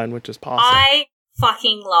adorable one, which is possum. I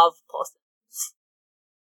fucking love possums.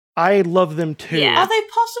 I love them too. Yeah. Are they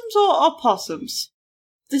possums or opossums?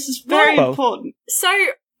 This is very important. So,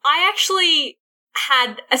 I actually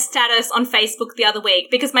had a status on Facebook the other week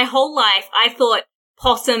because my whole life I thought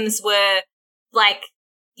possums were, like,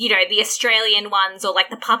 you know, the Australian ones or, like,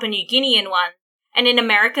 the Papua New Guinean ones. And in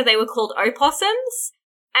America they were called opossums.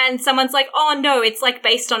 And someone's like, oh no, it's, like,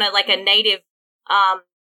 based on a native,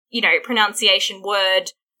 you know, pronunciation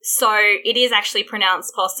word. So it is actually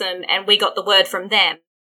pronounced possum and we got the word from them.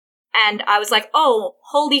 And I was like, oh,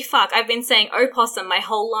 holy fuck, I've been saying opossum my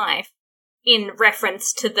whole life in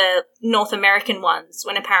reference to the North American ones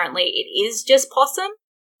when apparently it is just possum.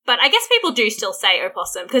 But I guess people do still say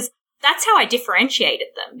opossum because that's how I differentiated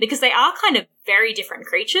them because they are kind of very different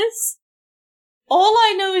creatures. All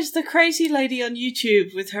I know is the crazy lady on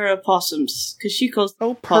YouTube with her opossums because she calls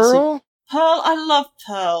them Pearl? Pearl, I love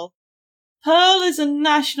Pearl. Pearl is a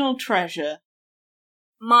national treasure.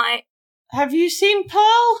 Have you seen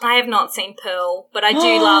Pearl? I have not seen Pearl, but I do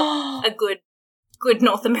love a good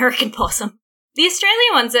North American possum. The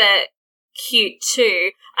Australian ones are cute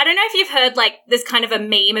too. I don't know if you've heard, like, there's kind of a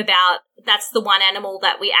meme about that's the one animal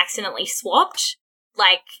that we accidentally swapped.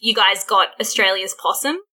 Like, you guys got Australia's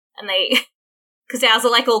possum, and they... Because ours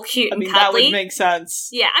are, like, all cute and cuddly. That would make sense.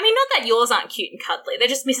 Yeah, I mean, not that yours aren't cute and cuddly. They're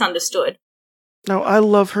just misunderstood. No, I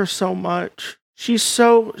love her so much. She's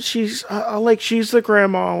the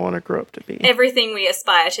grandma I want to grow up to be. Everything we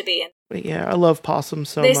aspire to be in. But yeah, I love possums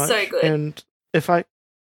so They're much. so good. And if I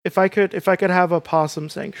could have a possum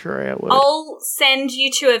sanctuary, I would. I'll send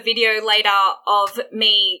you to a video later of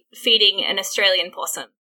me feeding an Australian possum.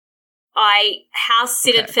 I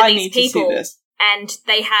house-sitted for these people, and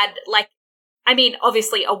they had, like, I mean,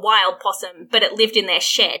 obviously a wild possum, but it lived in their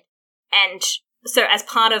shed. And so as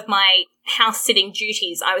part of my house-sitting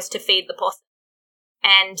duties, I was to feed the possum.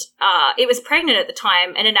 And it was pregnant at the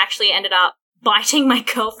time, and it actually ended up biting my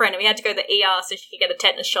girlfriend, and we had to go to the ER so she could get a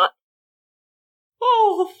tetanus shot.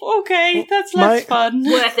 Oh, okay, that's less fun.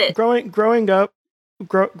 Worth it. Growing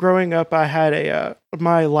up, I had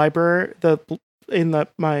my library,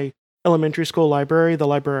 my elementary school library, the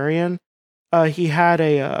librarian. He had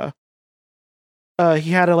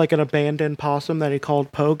like an abandoned possum that he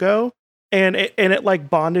called Pogo, and it like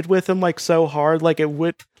bonded with him like so hard, like it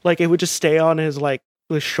would just stay on his like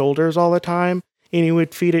his shoulders all the time, and he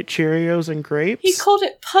would feed it Cheerios and grapes. He called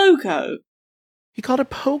it Pogo. He called it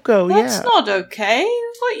Pogo. That's not okay.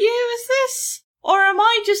 What year is this? Or am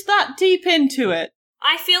I just that deep into it?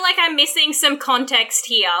 I feel like I'm missing some context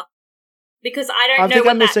here because I don't know. I think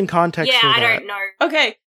I'm missing context. Yeah, for I that. don't know.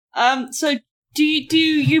 Okay. So do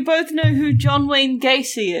you both know who John Wayne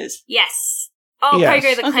Gacy is? Yes. Oh, Yes.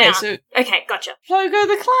 Pogo the Clown. Okay, so Okay, gotcha. Pogo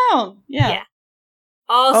the Clown. Yeah.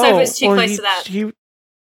 Oh, so it's too well, close to that.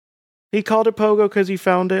 He called it Pogo because he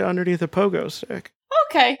found it underneath a pogo stick.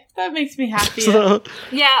 Okay, that makes me happier. So,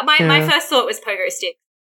 Yeah, my first thought was Pogo Stick.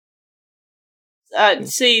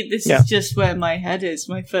 See, this is just where my head is.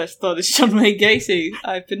 My first thought is John Wayne Gacy.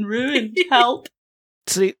 I've been ruined. Help.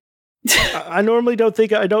 see, I normally don't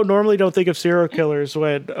think of serial killers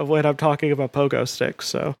when I'm talking about pogo sticks.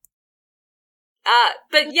 So,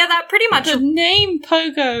 But yeah, that pretty much. The name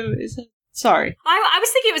Pogo is. Sorry. I was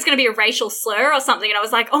thinking it was going to be a racial slur or something, and I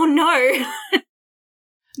was like, oh no.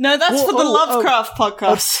 No, that's for the Lovecraft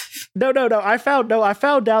podcast. No. I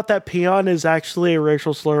found out that peon is actually a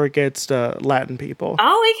racial slur against Latin people.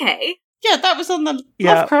 Oh, okay. Yeah, that was on the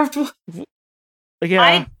Lovecraft one.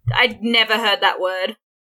 Yeah. I'd never heard that word.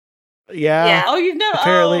 Yeah. Oh, you've never.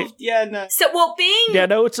 Apparently. Oh, yeah, no. So, well,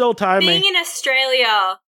 it's old timey. Being in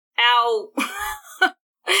Australia,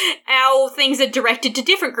 our things are directed to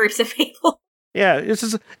different groups of people. Yeah, it's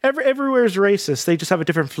just everywhere is racist. They just have a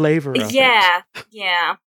different flavor of it. Yeah,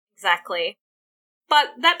 exactly.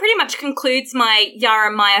 But that pretty much concludes my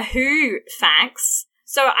Yarramaya Who facts.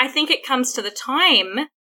 So I think it comes to the time.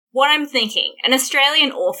 What I'm thinking, an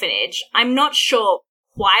Australian orphanage. I'm not sure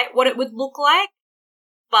quite what it would look like,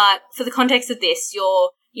 but for the context of this,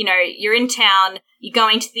 you're in town, you're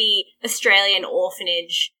going to the Australian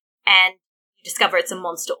orphanage, and you discover it's a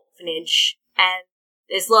monster orphanage, and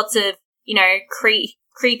there's lots of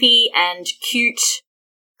creepy and cute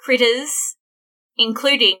critters,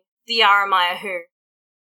 including the Yarramaya Who.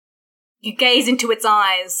 You gaze into its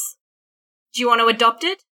eyes. Do you want to adopt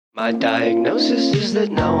it? My diagnosis is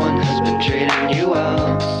that no one has been treating you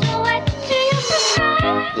well. What do you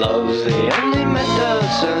prescribe? Love's the only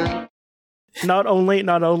medicine. Not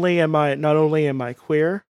only am I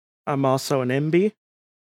queer, I'm also an MB.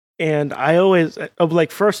 And I always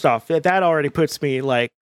first off, that already puts me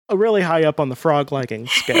like really high up on the frog liking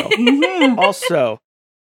scale. Also,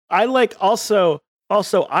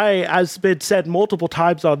 as been said multiple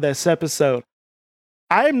times on this episode,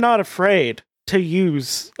 I'm not afraid to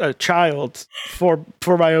use a child for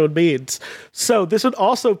my own means. So this would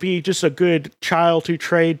also be just a good child to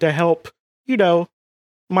train to help,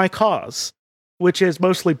 my cause, which is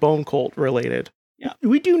mostly bone cult related. Yeah.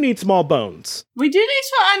 We do need small bones. We do need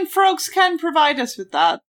small, and frogs can provide us with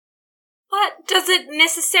that. But does it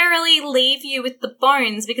necessarily leave you with the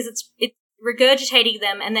bones because it's regurgitating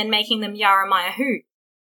them and then making them Yarramaya Who?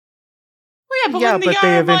 Well, yeah, but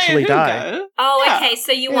they eventually die. Okay,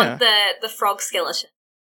 so you want the frog skeleton.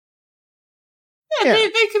 Yeah,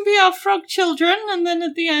 they can be our frog children, and then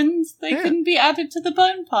at the end, they can be added to the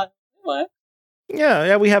bone pile. What?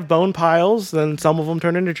 Yeah, we have bone piles, then some of them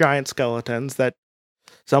turn into giant skeletons,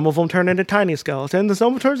 some of them turn into tiny skeletons, and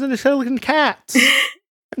some of them turn into skeleton cats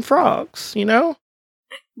and frogs, We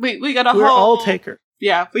got a We're whole... all takers.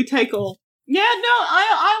 Yeah, we take all. Yeah, no,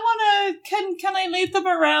 I wanna... Can I leave them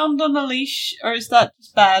around on a leash, or is that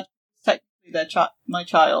just bad? Technically, they're my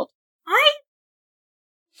child.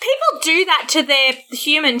 People do that to their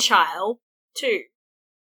human child, too.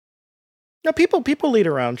 No, people lead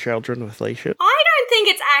around children with leashes. I don't think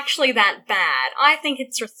it's actually that bad. I think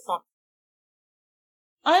it's responsible.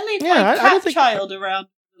 I leave my cat child around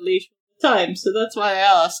the leash all the time, so that's why I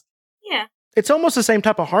asked. Yeah. It's almost the same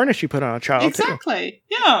type of harness you put on a child, Exactly,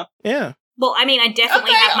 yeah. Yeah. Well, I mean, I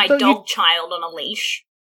definitely have my dog child on a leash,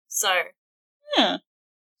 so... Yeah.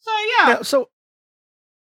 So, yeah.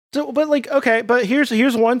 But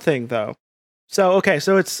here's one thing, though. So it's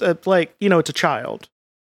it's a child.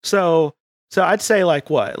 So I'd say like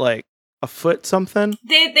a foot something.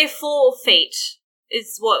 They're 4 feet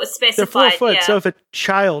is what was specified. They're 4 foot. Yeah. So if a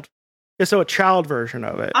child version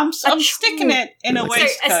of it. I'm sticking it in a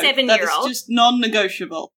waistcoat. So a 7-year-old. That is just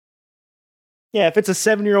non-negotiable. Yeah, if it's a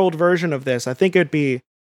 7-year-old version of this, I think it'd be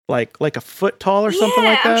like a foot tall or something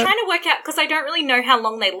like that. I'm trying to work out because I don't really know how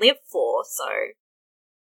long they live for. So,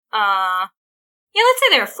 let's say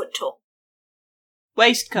they're a foot tall.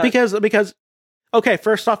 Waistcoat. Because okay,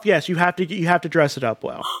 first off, yes, you have to dress it up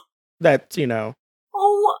well. That's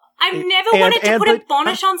Oh, I've never wanted to put a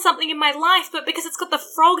bonnet on something in my life, but because it's got the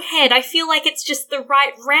frog head, I feel like it's just the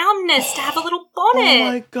right roundness to have a little bonnet.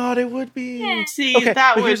 Oh my god, it would be. Yeah. See, Okay,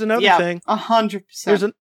 that but would, here's another thing.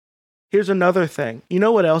 100%. Here's another thing. You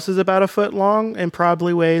know what else is about a foot long and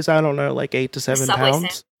probably weighs, I don't know, like 8 to 7 Subway pounds?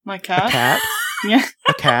 sandwich. My A cat. cat. Yeah.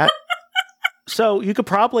 A cat. So you could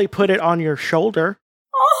probably put it on your shoulder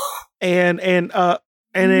Oh, and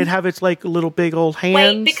it'd have its like little big old hands.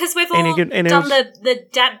 wait, because we've and all you can- and done it's- the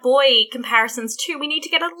dat boy comparisons too. We need to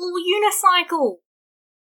get a little unicycle.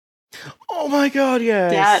 Oh my god,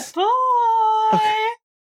 yes. Dad boy.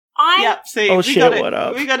 Yep, see, Oh, we shit, got it. what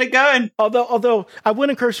up? We got it going. Although I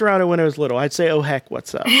wouldn't curse around it when I was little. I'd say, "Oh heck,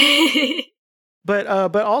 what's up?" But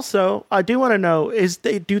also, I do want to know: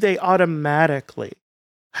 do they automatically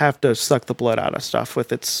have to suck the blood out of stuff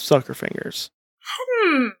with its sucker fingers,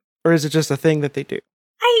 or is it just a thing that they do?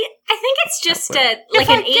 I think it's just an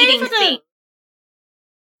I eating gave it thing.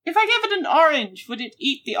 If I gave it an orange, would it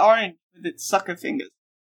eat the orange with its sucker fingers?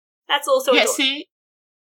 That's also Yeah, a see?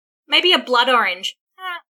 maybe a blood orange.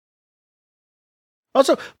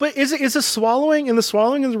 Also, but is the swallowing and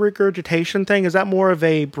the regurgitation thing? Is that more of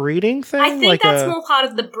a breeding thing? I think like that's more part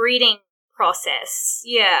of the breeding process.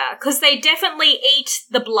 Yeah, because they definitely eat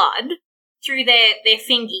the blood through their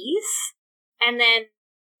fingies, and then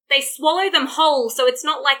they swallow them whole. So it's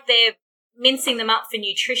not like they're mincing them up for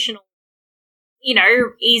nutritional,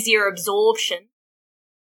 easier absorption.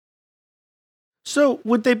 So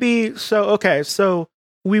would they be okay? So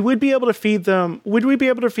we would be able to feed them. Would we be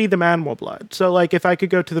able to feed them animal blood? So, like, if I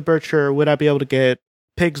could go to the butcher, would I be able to get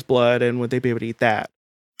pig's blood, and would they be able to eat that?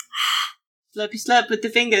 Slurpy slurp with the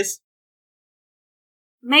fingers.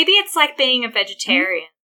 Maybe it's like being a vegetarian.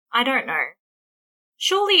 I don't know.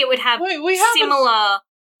 Surely it would have We haven't- similar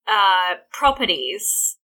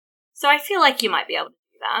properties. So I feel like you might be able to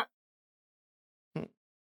do that.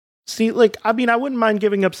 See, like, I mean, I wouldn't mind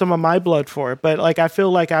giving up some of my blood for it, but like, I feel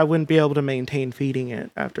like I wouldn't be able to maintain feeding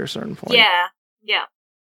it after a certain point. Yeah.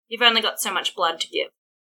 You've only got so much blood to give.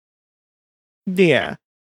 Yeah.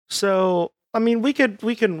 So, I mean, we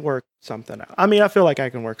can work something out. I mean, I feel like I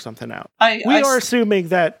can work something out. We are assuming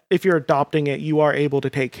that if you're adopting it, you are able to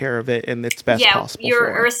take care of it in its best possible you're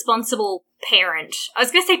form. a responsible parent. I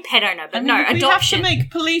was going to say pet owner, but no, we adoption. have to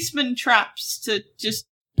make policeman traps to just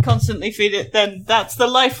constantly feed it, then that's the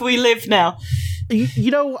life we live now.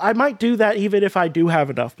 I might do that even if I do have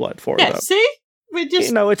enough blood for Yeah, them. see? We're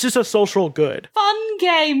just It's just a social good. fun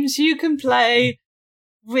games you can play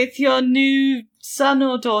with your new son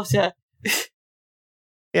or daughter.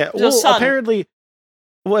 Yeah, Your son. apparently,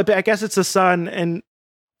 I guess it's a son, and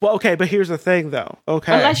okay, but here's the thing, though.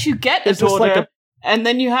 Okay, Unless you get a It's just daughter, like and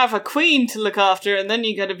then you have a queen to look after, and then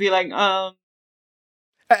you gotta be like,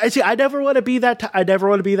 I see. I never want to be that. I never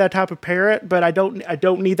want to be that type of parent, but I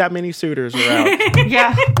don't need that many suitors around.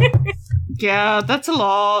 yeah. Yeah, that's a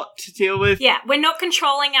lot to deal with. Yeah, we're not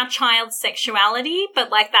controlling our child's sexuality, but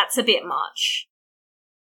like that's a bit much.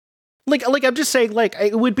 like I'm just saying, like,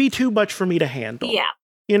 it would be too much for me to handle. Yeah.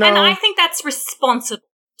 And I think that's responsible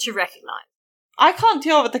to recognize. I can't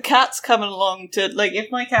deal with the cats coming along to, like, if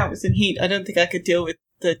my cat was in heat, I don't think I could deal with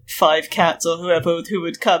the 5 cats or whoever who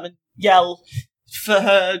would come and yell for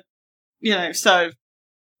her, so,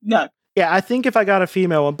 no. Yeah, I think if I got a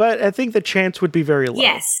female one, but I think the chance would be very low.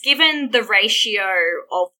 Yes, given the ratio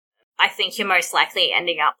of, I think you're most likely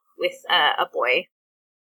ending up with a boy.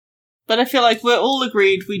 But I feel like we're all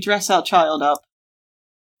agreed we dress our child up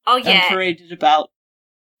Oh and yeah, parade it about.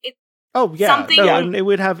 Oh yeah, Something- no, Yeah. and it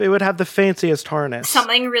would have the fanciest harness.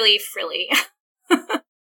 something really frilly.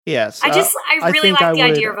 Yes, I really think like I the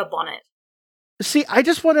idea would- of a bonnet. See, I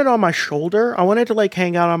just want it on my shoulder. I want it to like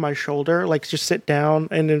hang out on my shoulder, like just sit down,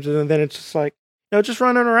 and then it's just like just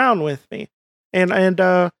running around with me, and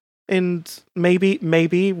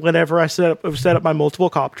maybe whenever I set up my multiple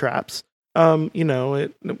cop traps, when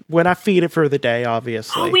I feed it for the day,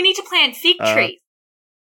 obviously. Oh, we need to plant fig trees.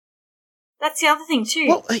 That's the other thing too.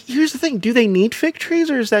 Well, here's the thing: do they need fig trees,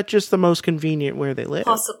 or is that just the most convenient where they live?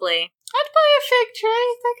 Possibly. I'd buy a fig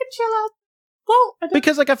tree. They could chill out. Well,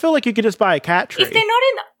 Because I feel like you could just buy a cat tree. if they're not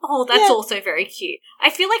in that's Yeah. also very cute. I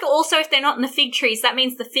feel like also if they're not in the fig trees, that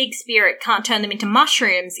means the fig spirit can't turn them into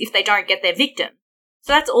mushrooms if they don't get their victim.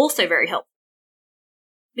 So that's also very helpful.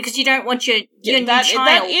 Because you don't want your new that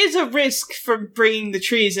child. is a risk from bringing the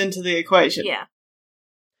trees into the equation. Yeah.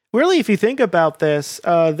 Really, if you think about this,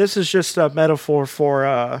 this is just a metaphor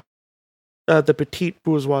for the petite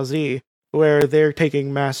bourgeoisie, where they're taking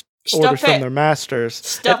orders from their masters.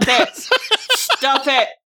 Stop it! Stop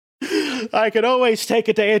it! I can always take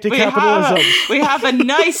it to anti-capitalism. We have a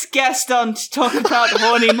nice guest on to talk about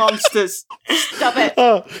horny monsters. Stop it.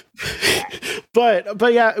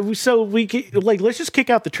 But yeah, so we let's just kick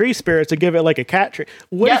out the tree spirits and give it like a cat tree.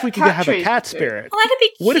 What if we could have a cat spirit? Well, that'd be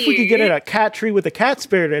cute. What if we could get a cat tree with a cat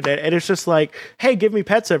spirit in it, and it's just like, hey, give me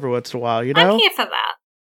pets every once in a while, you know? I'm here for that.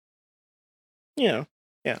 Yeah.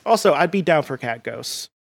 Also, I'd be down for cat ghosts.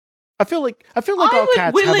 I feel like all cats have unfinished business. I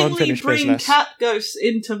would willingly bring cat ghosts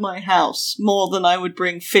into my house more than I would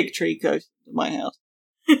bring fig tree ghosts into my house.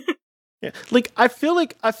 Yeah, like I feel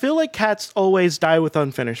like cats always die with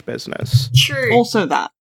unfinished business. True. Also that.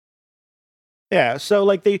 Yeah, so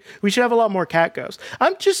like we should have a lot more cat ghosts.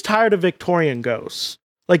 I'm just tired of Victorian ghosts.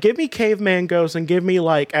 Like, give me caveman ghosts and give me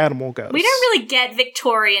like animal ghosts. We don't really get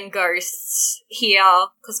Victorian ghosts here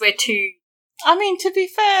because we're too. I mean, to be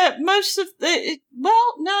fair, most of the...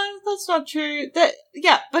 Well, no, that's not true.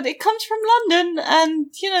 Yeah, but it comes from London, and,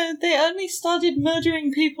 you know, they only started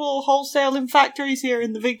murdering people wholesale in factories here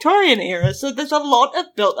in the Victorian era, so there's a lot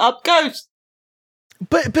of built-up ghosts.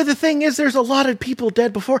 But the thing is, there's a lot of people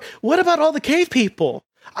dead before. What about all the cave people?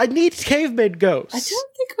 I need caveman ghosts. I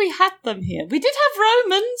don't think we had them here. We did have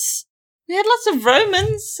Romans. We had lots of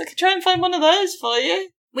Romans. I could try and find one of those for you.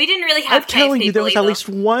 We didn't really have I'm telling you, there was either. At least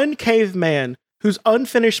one caveman whose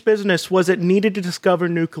unfinished business was it needed to discover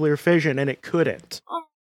nuclear fission, and it couldn't. Oh.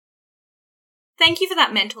 Thank you for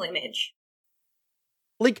that mental image.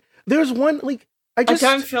 Like, there's one, like, I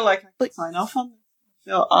don't feel like I can sign off on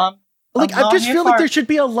this. I just feel like there should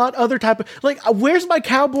be a lot other type of, like, where's my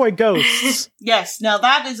cowboy ghosts? Yes, now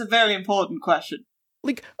that is a very important question.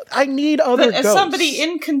 Like, I need other ghosts. As somebody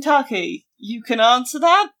in Kentucky, you can answer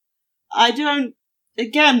that. I don't.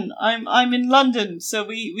 Again, I'm in London, so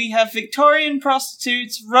we have Victorian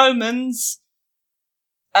prostitutes, Romans,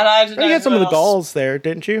 and I don't know. You had some of the Gauls there,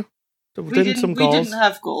 didn't you? We didn't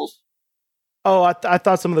have Gauls. Oh, I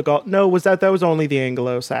thought some of the Gauls. No, that was only the and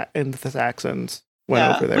the Saxons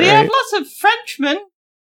went over there. We have lots of Frenchmen.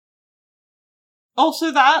 Also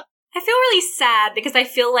that. I feel really sad because I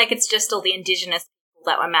feel like it's just all the indigenous people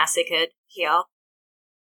that were massacred here.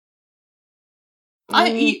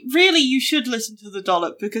 Really, you should listen to the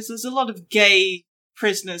Dollop, because there's a lot of gay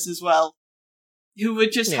prisoners as well, who were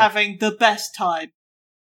just having the best time.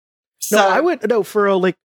 So, for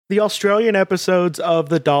like, the Australian episodes of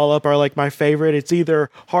the Dollop are like my favorite. It's either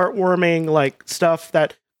heartwarming, like, stuff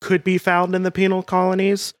that could be found in the penal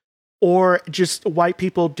colonies, or just white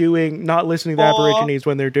people not listening to Aborigines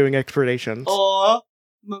when they're doing expeditions. Or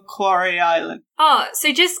Macquarie Island. Oh,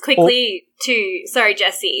 so just quickly sorry,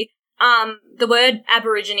 Jesse. The word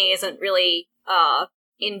Aborigine isn't really,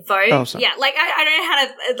 in vogue. Oh, sorry. Yeah, like, I don't know how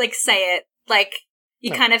to, like, say it. Like,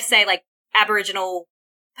 you kind of say, like, Aboriginal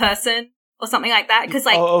person or something like that. Because,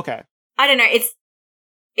 like, okay. I don't know,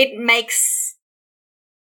 it makes,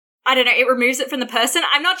 I don't know, it removes it from the person.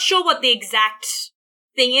 I'm not sure what the exact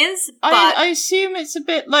thing is, but I assume it's a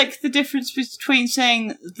bit like the difference between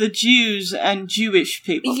saying the Jews and Jewish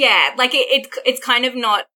people. Yeah, like, it's kind of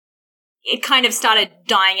not, it kind of started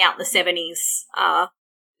dying out in the 70s.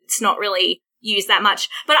 It's not really used that much.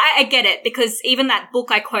 But I get it, because even that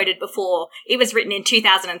book I quoted before, it was written in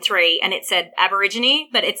 2003 and it said Aborigine,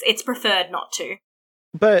 but it's preferred not to.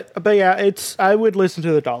 But yeah, I would listen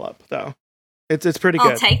to the Dollop, though. It's pretty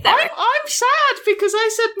good. I'll take that. I'm sad because I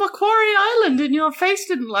said Macquarie Island and your face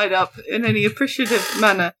didn't light up in any appreciative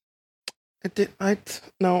manner.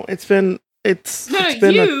 It's been a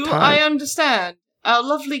time. I understand. Our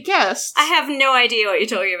lovely guest. I have no idea what you're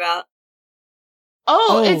talking about.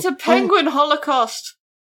 Oh, it's a penguin holocaust.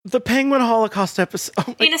 The penguin holocaust episode.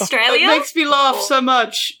 Oh in Australia? It makes me laugh so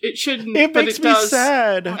much. It shouldn't, but it does. It makes me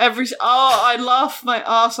sad. I laugh my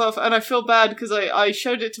ass off, and I feel bad because I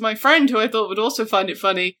showed it to my friend who I thought would also find it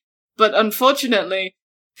funny. But unfortunately,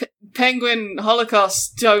 penguin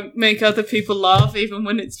holocausts don't make other people laugh, even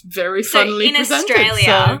when it's very funnily presented. So in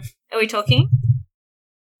Australia, are we talking?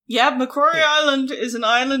 Yeah, Macquarie Island is an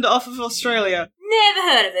island off of Australia. Never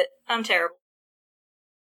heard of it. I'm terrible.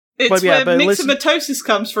 It's where myxomatosis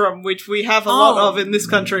comes from, which we have a lot of in this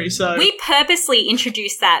country, so... We purposely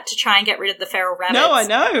introduced that to try and get rid of the feral rabbits. No, I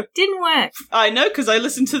know. Didn't work. I know, because I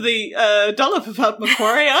listened to the Dollop about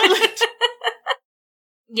Macquarie Island.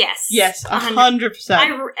 Yes. Yes, 100%.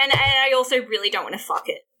 And I also really don't want to fuck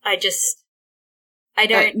it. I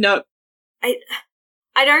don't... No.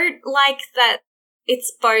 I don't like that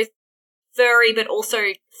it's both furry but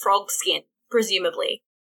also frog skin, presumably.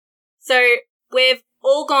 So, we've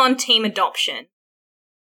all gone team adoption,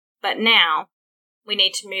 but now we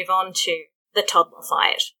need to move on to the toddler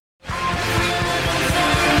fight.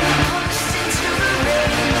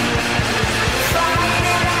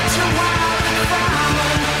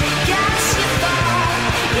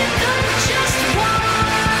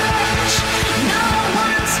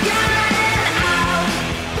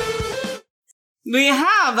 We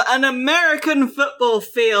have an American football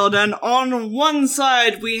field, and on one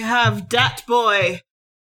side we have Dat Boy,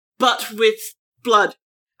 but with blood.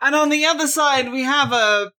 And on the other side we have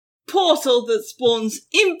a portal that spawns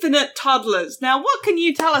infinite toddlers. Now, what can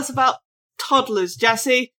you tell us about toddlers,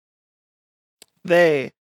 Jesse? Well,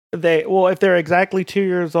 if they're exactly 2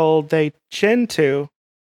 years old, they tend to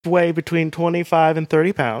weigh between 25 and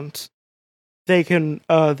 30 pounds. They can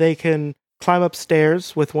climb up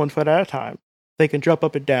stairs with 1 foot at a time. They can jump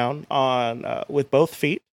up and down on with both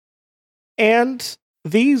feet. And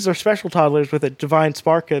these are special toddlers with a divine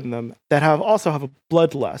spark in them that also have a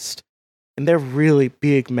bloodlust. And they're really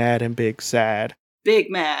big mad and big sad. Big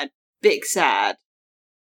mad, big sad.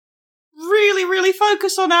 Really, really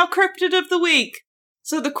focus on our cryptid of the week.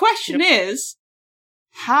 So the question is,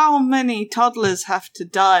 how many toddlers have to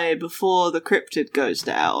die before the cryptid goes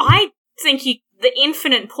down? I think the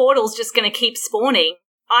infinite portal's just going to keep spawning.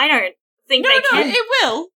 I don't think they can. No, it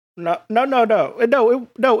will.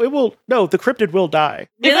 No, it will. No, the cryptid will die.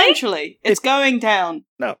 Really? Eventually. It's going down.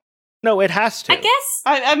 No, it has to. I guess.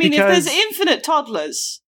 I mean, if there's infinite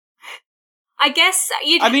toddlers. I guess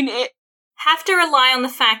you'd have to rely on the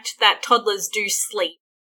fact that toddlers do sleep.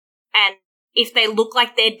 And if they look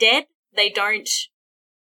like they're dead, they don't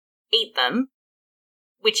eat them,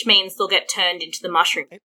 which means they'll get turned into the mushroom.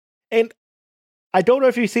 And I don't know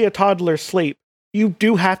if you see a toddler sleep. You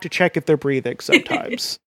do have to check if they're breathing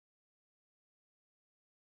sometimes.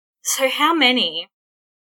 So how many?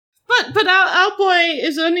 But our boy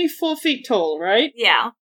is only 4 feet tall, right?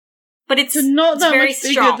 Yeah. But it's not that very much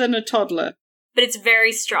bigger strong. than a toddler. But it's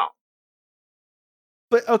very strong.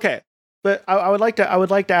 But okay. But I would like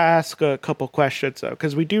to ask a couple questions though,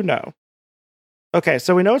 because we do know. Okay,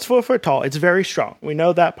 so we know it's 4 foot tall. It's very strong. We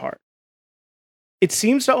know that part. It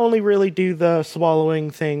seems to only really do the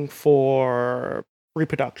swallowing thing for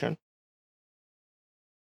reproduction.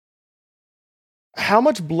 How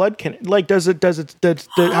much blood can it, like, how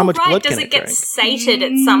much blood can does it it get drink? sated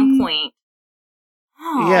at some point?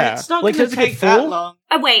 Oh, Yeah. It's not Like, going does to it get take that full? long.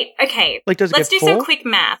 Oh, wait, okay. Like, does it Let's get do some full? quick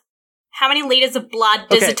math. How many liters of blood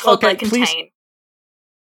does a toddler contain? Please.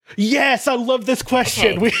 Yes, I love this question.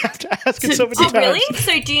 Okay. We have to ask it so many Oh, times. really?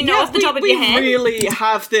 So do you know off the top of your head? We really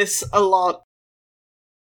have this a lot.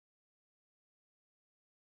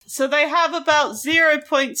 So they have about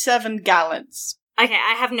 0.7 gallons. Okay,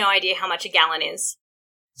 I have no idea how much a gallon is.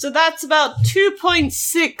 So that's about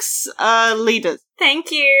 2.6 liters.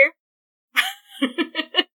 Thank you.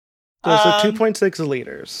 So 2.6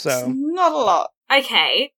 liters, so Not a lot.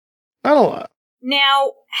 Okay. not a lot.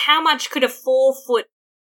 Now, how much could a 4-foot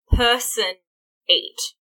person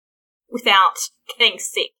eat without getting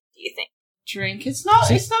sick, do you think? Drink. It's not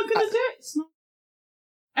going to do it. It's not.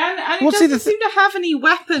 And it Well, see, doesn't seem to have any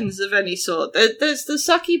weapons of any sort. There's the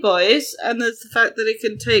sucky boys, and there's the fact that it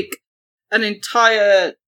can take an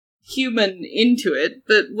entire human into it,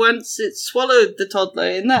 but once it's swallowed the toddler,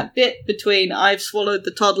 in that bit between I've swallowed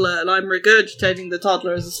the toddler and I'm regurgitating the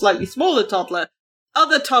toddler as a slightly smaller toddler,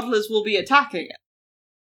 other toddlers will be attacking it.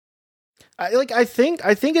 I think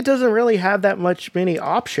it doesn't really have that many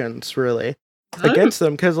options really against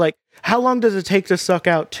them, because like, how long does it take to suck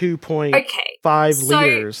out 2.5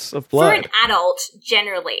 liters of blood? For an adult,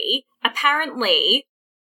 generally, apparently,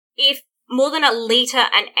 if more than a litre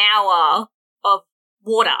an hour of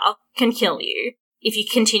water can kill you if you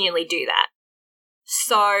continually do that.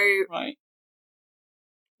 So, Right.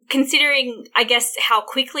 considering, I guess, how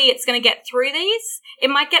quickly it's going to get through these, it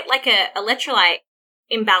might get like a electrolyte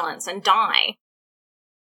imbalance and die.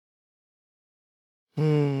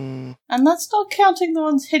 Hmm. And that's not counting the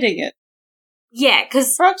ones hitting it. Yeah,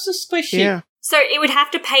 because Frogs are squishy. Yeah. so it would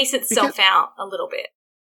have to pace itself out a little bit.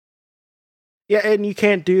 Yeah, and you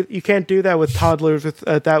can't do that with toddlers with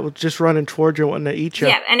that will just running towards you wanting to eat you.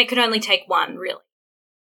 Yeah, and it could only take one, really.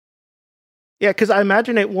 Yeah, because I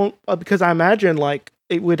imagine it won't. Because I imagine like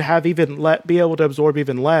it would have be able to absorb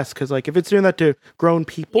even less. Because like if it's doing that to grown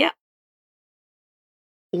people, Yeah.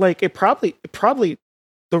 like it probably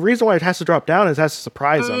the reason why it has to drop down is it has to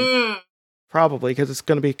surprise them. Probably because it's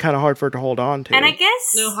going to be kind of hard for it to hold on to. And I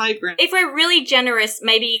guess No high ground. if we're really generous,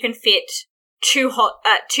 maybe you can fit two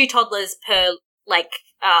toddlers per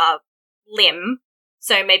limb.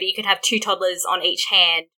 So maybe you could have 2 toddlers on each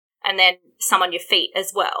hand, and then some on your feet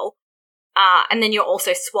as well. And then you're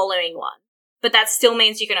also swallowing one. But that still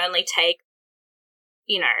means you can only take,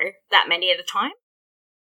 that many at a time.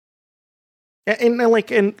 And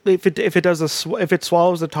if it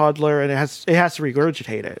swallows the toddler and it has to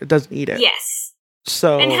regurgitate it, it doesn't eat it. Yes.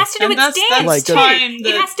 So And it has to do And its that's dance like too. time It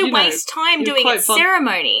that, has to waste time is doing quite its fun.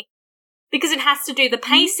 ceremony. Because it has to do the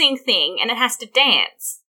pacing thing and it has to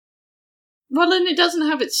dance. Well, and it doesn't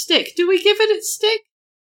have its stick. Do we give it its stick?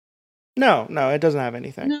 No, it doesn't have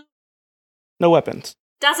anything. No weapons.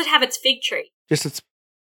 Does it have its fig tree? Just its...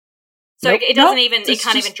 So nope. It doesn't even... It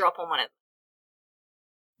can't even drop on one of them.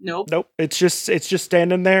 Nope. It's just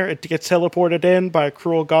standing there. It gets teleported in by a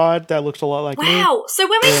cruel god that looks a lot like me. Wow. So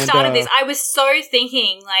when we started this, I was so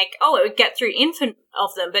thinking, like, oh, it would get through infinite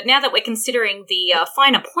of them. But now that we're considering the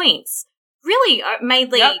finer points, really,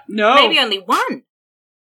 maybe only one.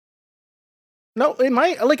 No, it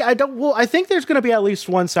might. Like, I think there's going to be at least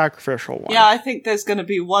one sacrificial one. Yeah, I think there's going to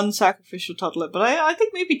be one sacrificial toddler, but I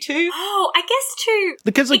think maybe two. Oh, I guess two.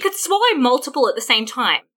 Because, it could swallow multiple at the same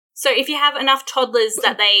time. So if you have enough toddlers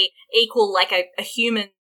that they equal like a human,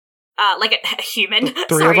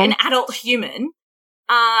 an adult human,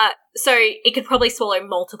 so it could probably swallow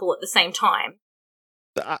multiple at the same time.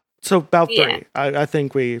 So about 3. I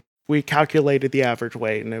think we calculated the average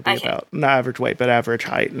weight, and it'd be about, not average weight, but average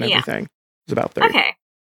height and everything. It's about 3. Okay.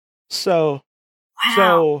 So,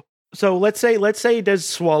 wow. So let's say it does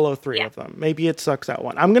swallow 3 of them. Maybe it sucks out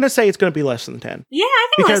 1. I'm going to say it's going to be less than 10. Yeah, I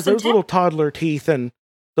think because less than 10.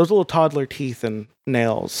 Those little toddler teeth and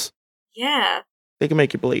nails. Yeah. They can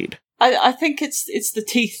make you bleed. I think it's the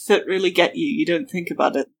teeth that really get you. You don't think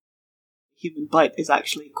about it. Human bite is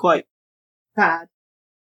actually quite bad.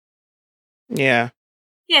 Yeah.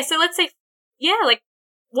 Yeah, so let's say, like,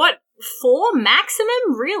 what, 4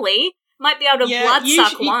 maximum, really? Might be able to blood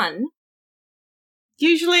suck 1.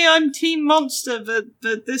 Usually I'm Team Monster, but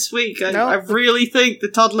this week I really think the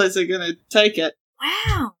toddlers are going to take it.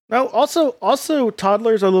 Wow. No, also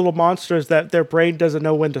toddlers are little monsters that their brain doesn't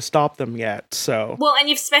know when to stop them yet, so... Well, and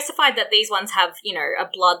you've specified that these ones have, a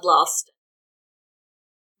bloodlust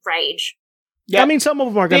rage. Yeah, I mean, some of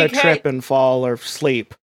them are going to trip and fall or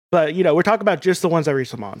sleep, but, we're talking about just the ones that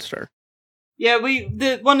reach the monster. Yeah,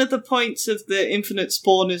 one of the points of the infinite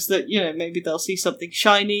spawn is that, maybe they'll see something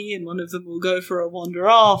shiny and one of them will go for a wander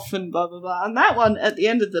off and blah, blah, blah. And that one, at the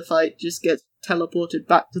end of the fight, just gets teleported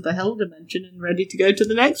back to the Hell Dimension and ready to go to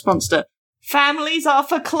the next monster. Families are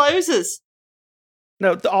for closers.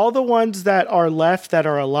 No, all the ones that are left that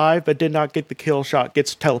are alive but did not get the kill shot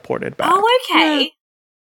gets teleported back. Oh, okay.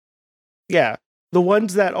 Yeah. The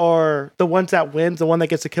ones that wins, the one that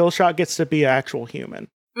gets a kill shot gets to be an actual human.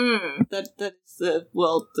 That is the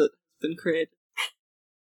world that's been created.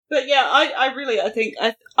 But yeah,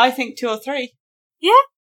 I think 2 or 3. Yeah.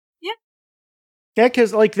 Yeah,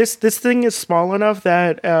 because this thing is small enough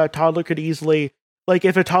that a toddler could easily,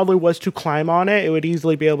 if a toddler was to climb on it, it would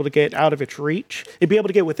easily be able to get out of its reach. It'd be able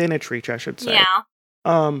to get within its reach, I should say.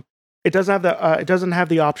 Yeah. It doesn't have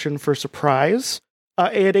the option for surprise,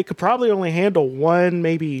 and it could probably only handle 1,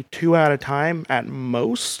 maybe 2 at a time at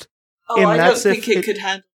most. Oh, and I don't think it could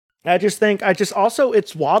handle.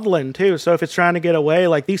 It's waddling too. So if it's trying to get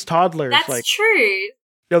away, these toddlers, that's true.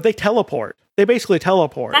 They teleport. They basically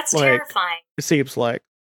teleport. That's terrifying. It seems like.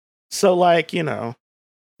 So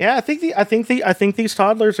yeah, I think these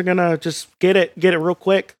toddlers are gonna just get it real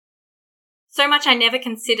quick. So much I never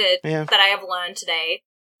considered that I have learned today.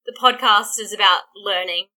 The podcast is about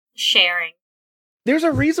learning, sharing. There's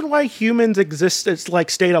a reason why humans exist. It's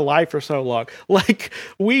stayed alive for so long.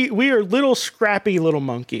 We are little scrappy little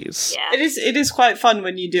monkeys. Yeah. It is quite fun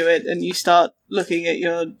when you do it and you start looking at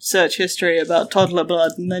your search history about toddler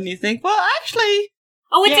blood, and then you think, well, actually,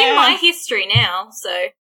 it's in my history now. So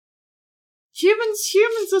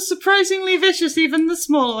humans are surprisingly vicious, even the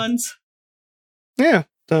small ones. Yeah.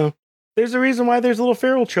 So there's a reason why there's little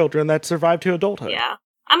feral children that survive to adulthood. Yeah,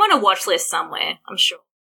 I'm on a watch list somewhere, I'm sure.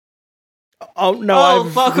 Oh,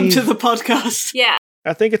 no. Welcome to the podcast. Yeah.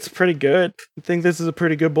 I think it's pretty good. I think this is a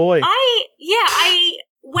pretty good boy.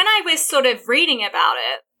 When I was sort of reading about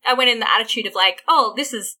it, I went in the attitude of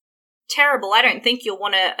this is terrible. I don't think you'll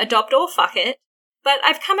want to adopt or fuck it. But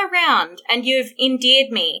I've come around and you've endeared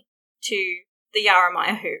me to the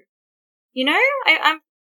Yaramayahu.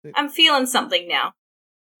 I'm feeling something now.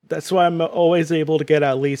 That's why I'm always able to get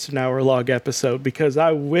at least an hour-long episode, because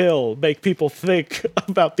I will make people think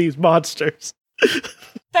about these monsters.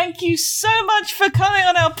 Thank you so much for coming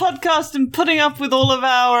on our podcast and putting up with all of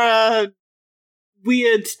our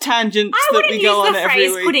weird tangents that we go on every week. I wouldn't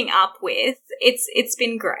use the phrase putting up with. It's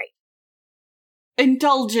been great.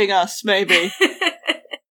 Indulging us, maybe.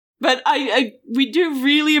 But we do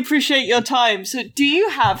really appreciate your time. So do you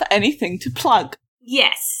have anything to plug?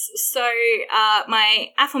 Yes. So, my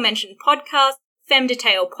aforementioned podcast, Femme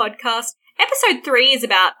Detail Podcast, episode 3 is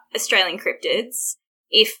about Australian cryptids.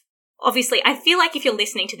 Obviously, I feel like if you're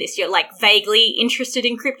listening to this, you're vaguely interested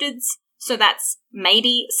in cryptids, so that's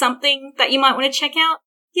maybe something that you might want to check out.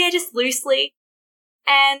 Yeah, just loosely.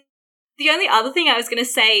 And The only other thing I was going to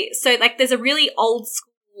say, so, like, there's a really old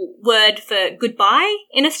school word for goodbye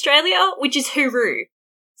in Australia, which is hooroo.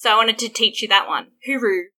 So I wanted to teach you that one.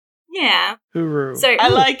 Hooroo. Yeah. Hooroo. So I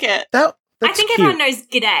like it. That's I think cute. everyone knows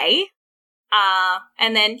g'day.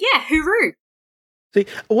 And then, yeah, hooroo. See,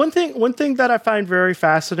 one thing that I find very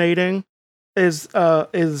fascinating is I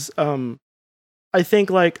think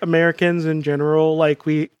like Americans in general, like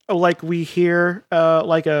we hear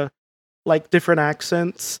like different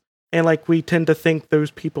accents, and like we tend to think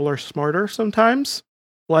those people are smarter sometimes,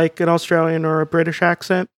 like an Australian or a British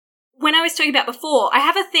accent. When I was talking about before, I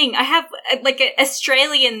have a thing. I have like an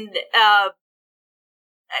Australian.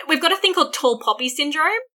 We've got a thing called tall poppy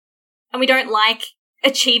syndrome, and we don't like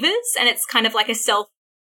achievers, and it's kind of like a self,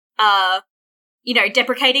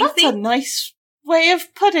 deprecating thing. That's a nice way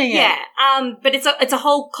of putting it. Yeah, but it's a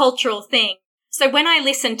whole cultural thing. So when I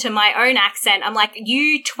listen to my own accent, I'm like,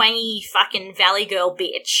 you twangy fucking valley girl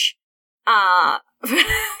bitch.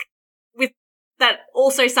 With that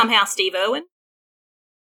also somehow Steve Irwin.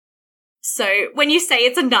 So when you say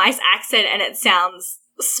it's a nice accent and it sounds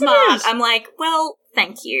smart, I'm like, well,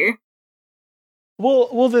 thank you.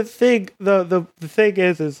 Well, the thing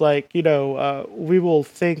is like, we will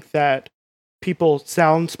think that people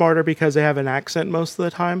sound smarter because they have an accent most of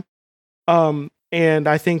the time. And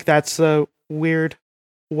I think that's a weird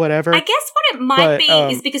whatever. I guess what it might be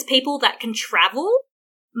is because people that can travel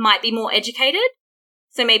might be more educated.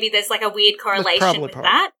 So maybe there's like a weird correlation with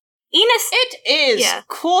that. It is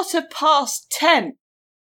 10:15.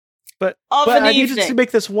 But I needed to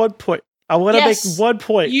make this one point. I want to make one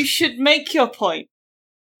point. You should make your point.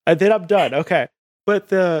 And then I'm done. Okay. But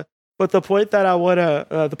the point that I want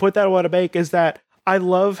to make is that I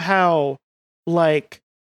love how like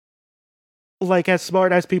as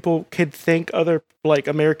smart as people can think, other like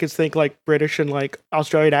Americans think like British and like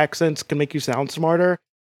Australian accents can make you sound smarter.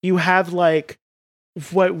 You have like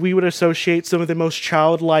what we would associate some of the most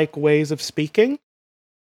childlike ways of speaking.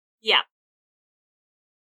 Yeah.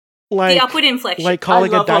 Like the upward inflection. Like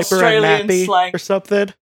calling a diaper Australian a nappy slang. or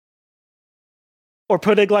something. Or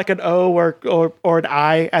putting like an O or an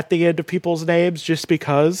I at the end of people's names just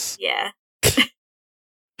because. Yeah. I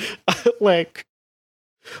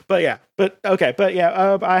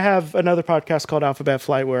have another podcast called Alphabet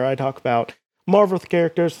Flight where I talk about Marvel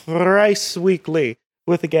characters thrice weekly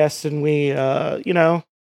with a guest, and we, I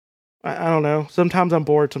don't know. Sometimes I'm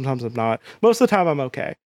bored, sometimes I'm not. Most of the time I'm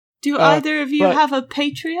okay. Do either of you have a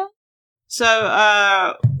Patreon?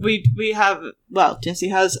 So, we have, Jesse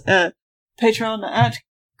has a Patreon at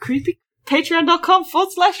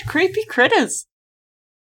patreon.com/creepy critters.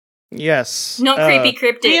 Yes. Not creepy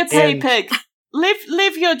cryptids. Be a pay pig.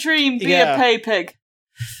 Live your dream, be a pay pig.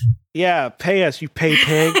 Yeah, pay us, you pay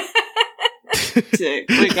pig.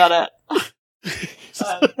 We got it.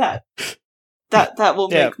 That will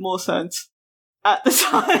make more sense at the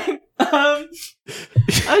time. Okay,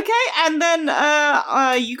 and then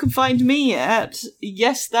you can find me at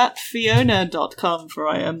yesthatfiona.com, for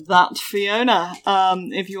I am that Fiona.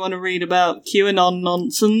 If you want to read about QAnon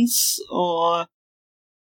nonsense or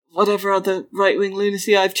whatever other right-wing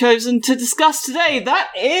lunacy I've chosen to discuss today,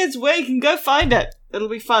 that is where you can go find it. It'll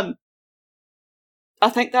be fun. I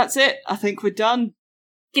think that's it. I think we're done.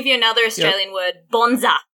 Give you another Australian word.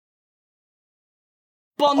 Bonza.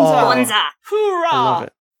 Bonza. Bonza. Hoorah. I love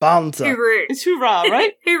it. Bonza. Hooroo. It's hoorah,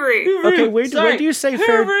 right? Hooroo. Hooroo. Okay, when do you say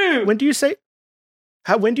fair? Hooroo. When do you say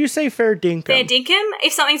fair dinkum? Fair dinkum?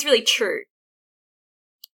 If something's really true.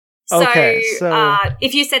 So,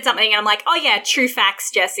 if you said something and I'm like, oh yeah, true facts,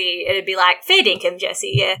 Jesse, it'd be like, fair dinkum,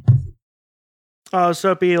 Jesse, yeah.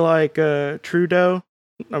 So it'd be like Trudeau?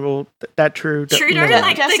 Well, that Trudeau. Trudeau, no.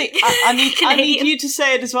 like Jesse, I need you to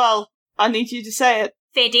say it as well. I need you to say it.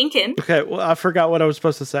 Fair dinkum. Okay, well, I forgot what I was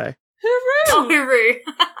supposed to say. Hooroo! Oh, hooroo.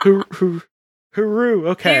 Hooroo,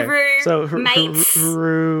 okay. Hooroo, so, mates.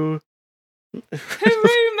 Hooroo.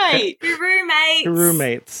 Hooroo, mate. Hooroo, mates. Hooroo,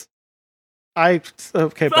 mates.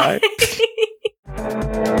 Okay, bye.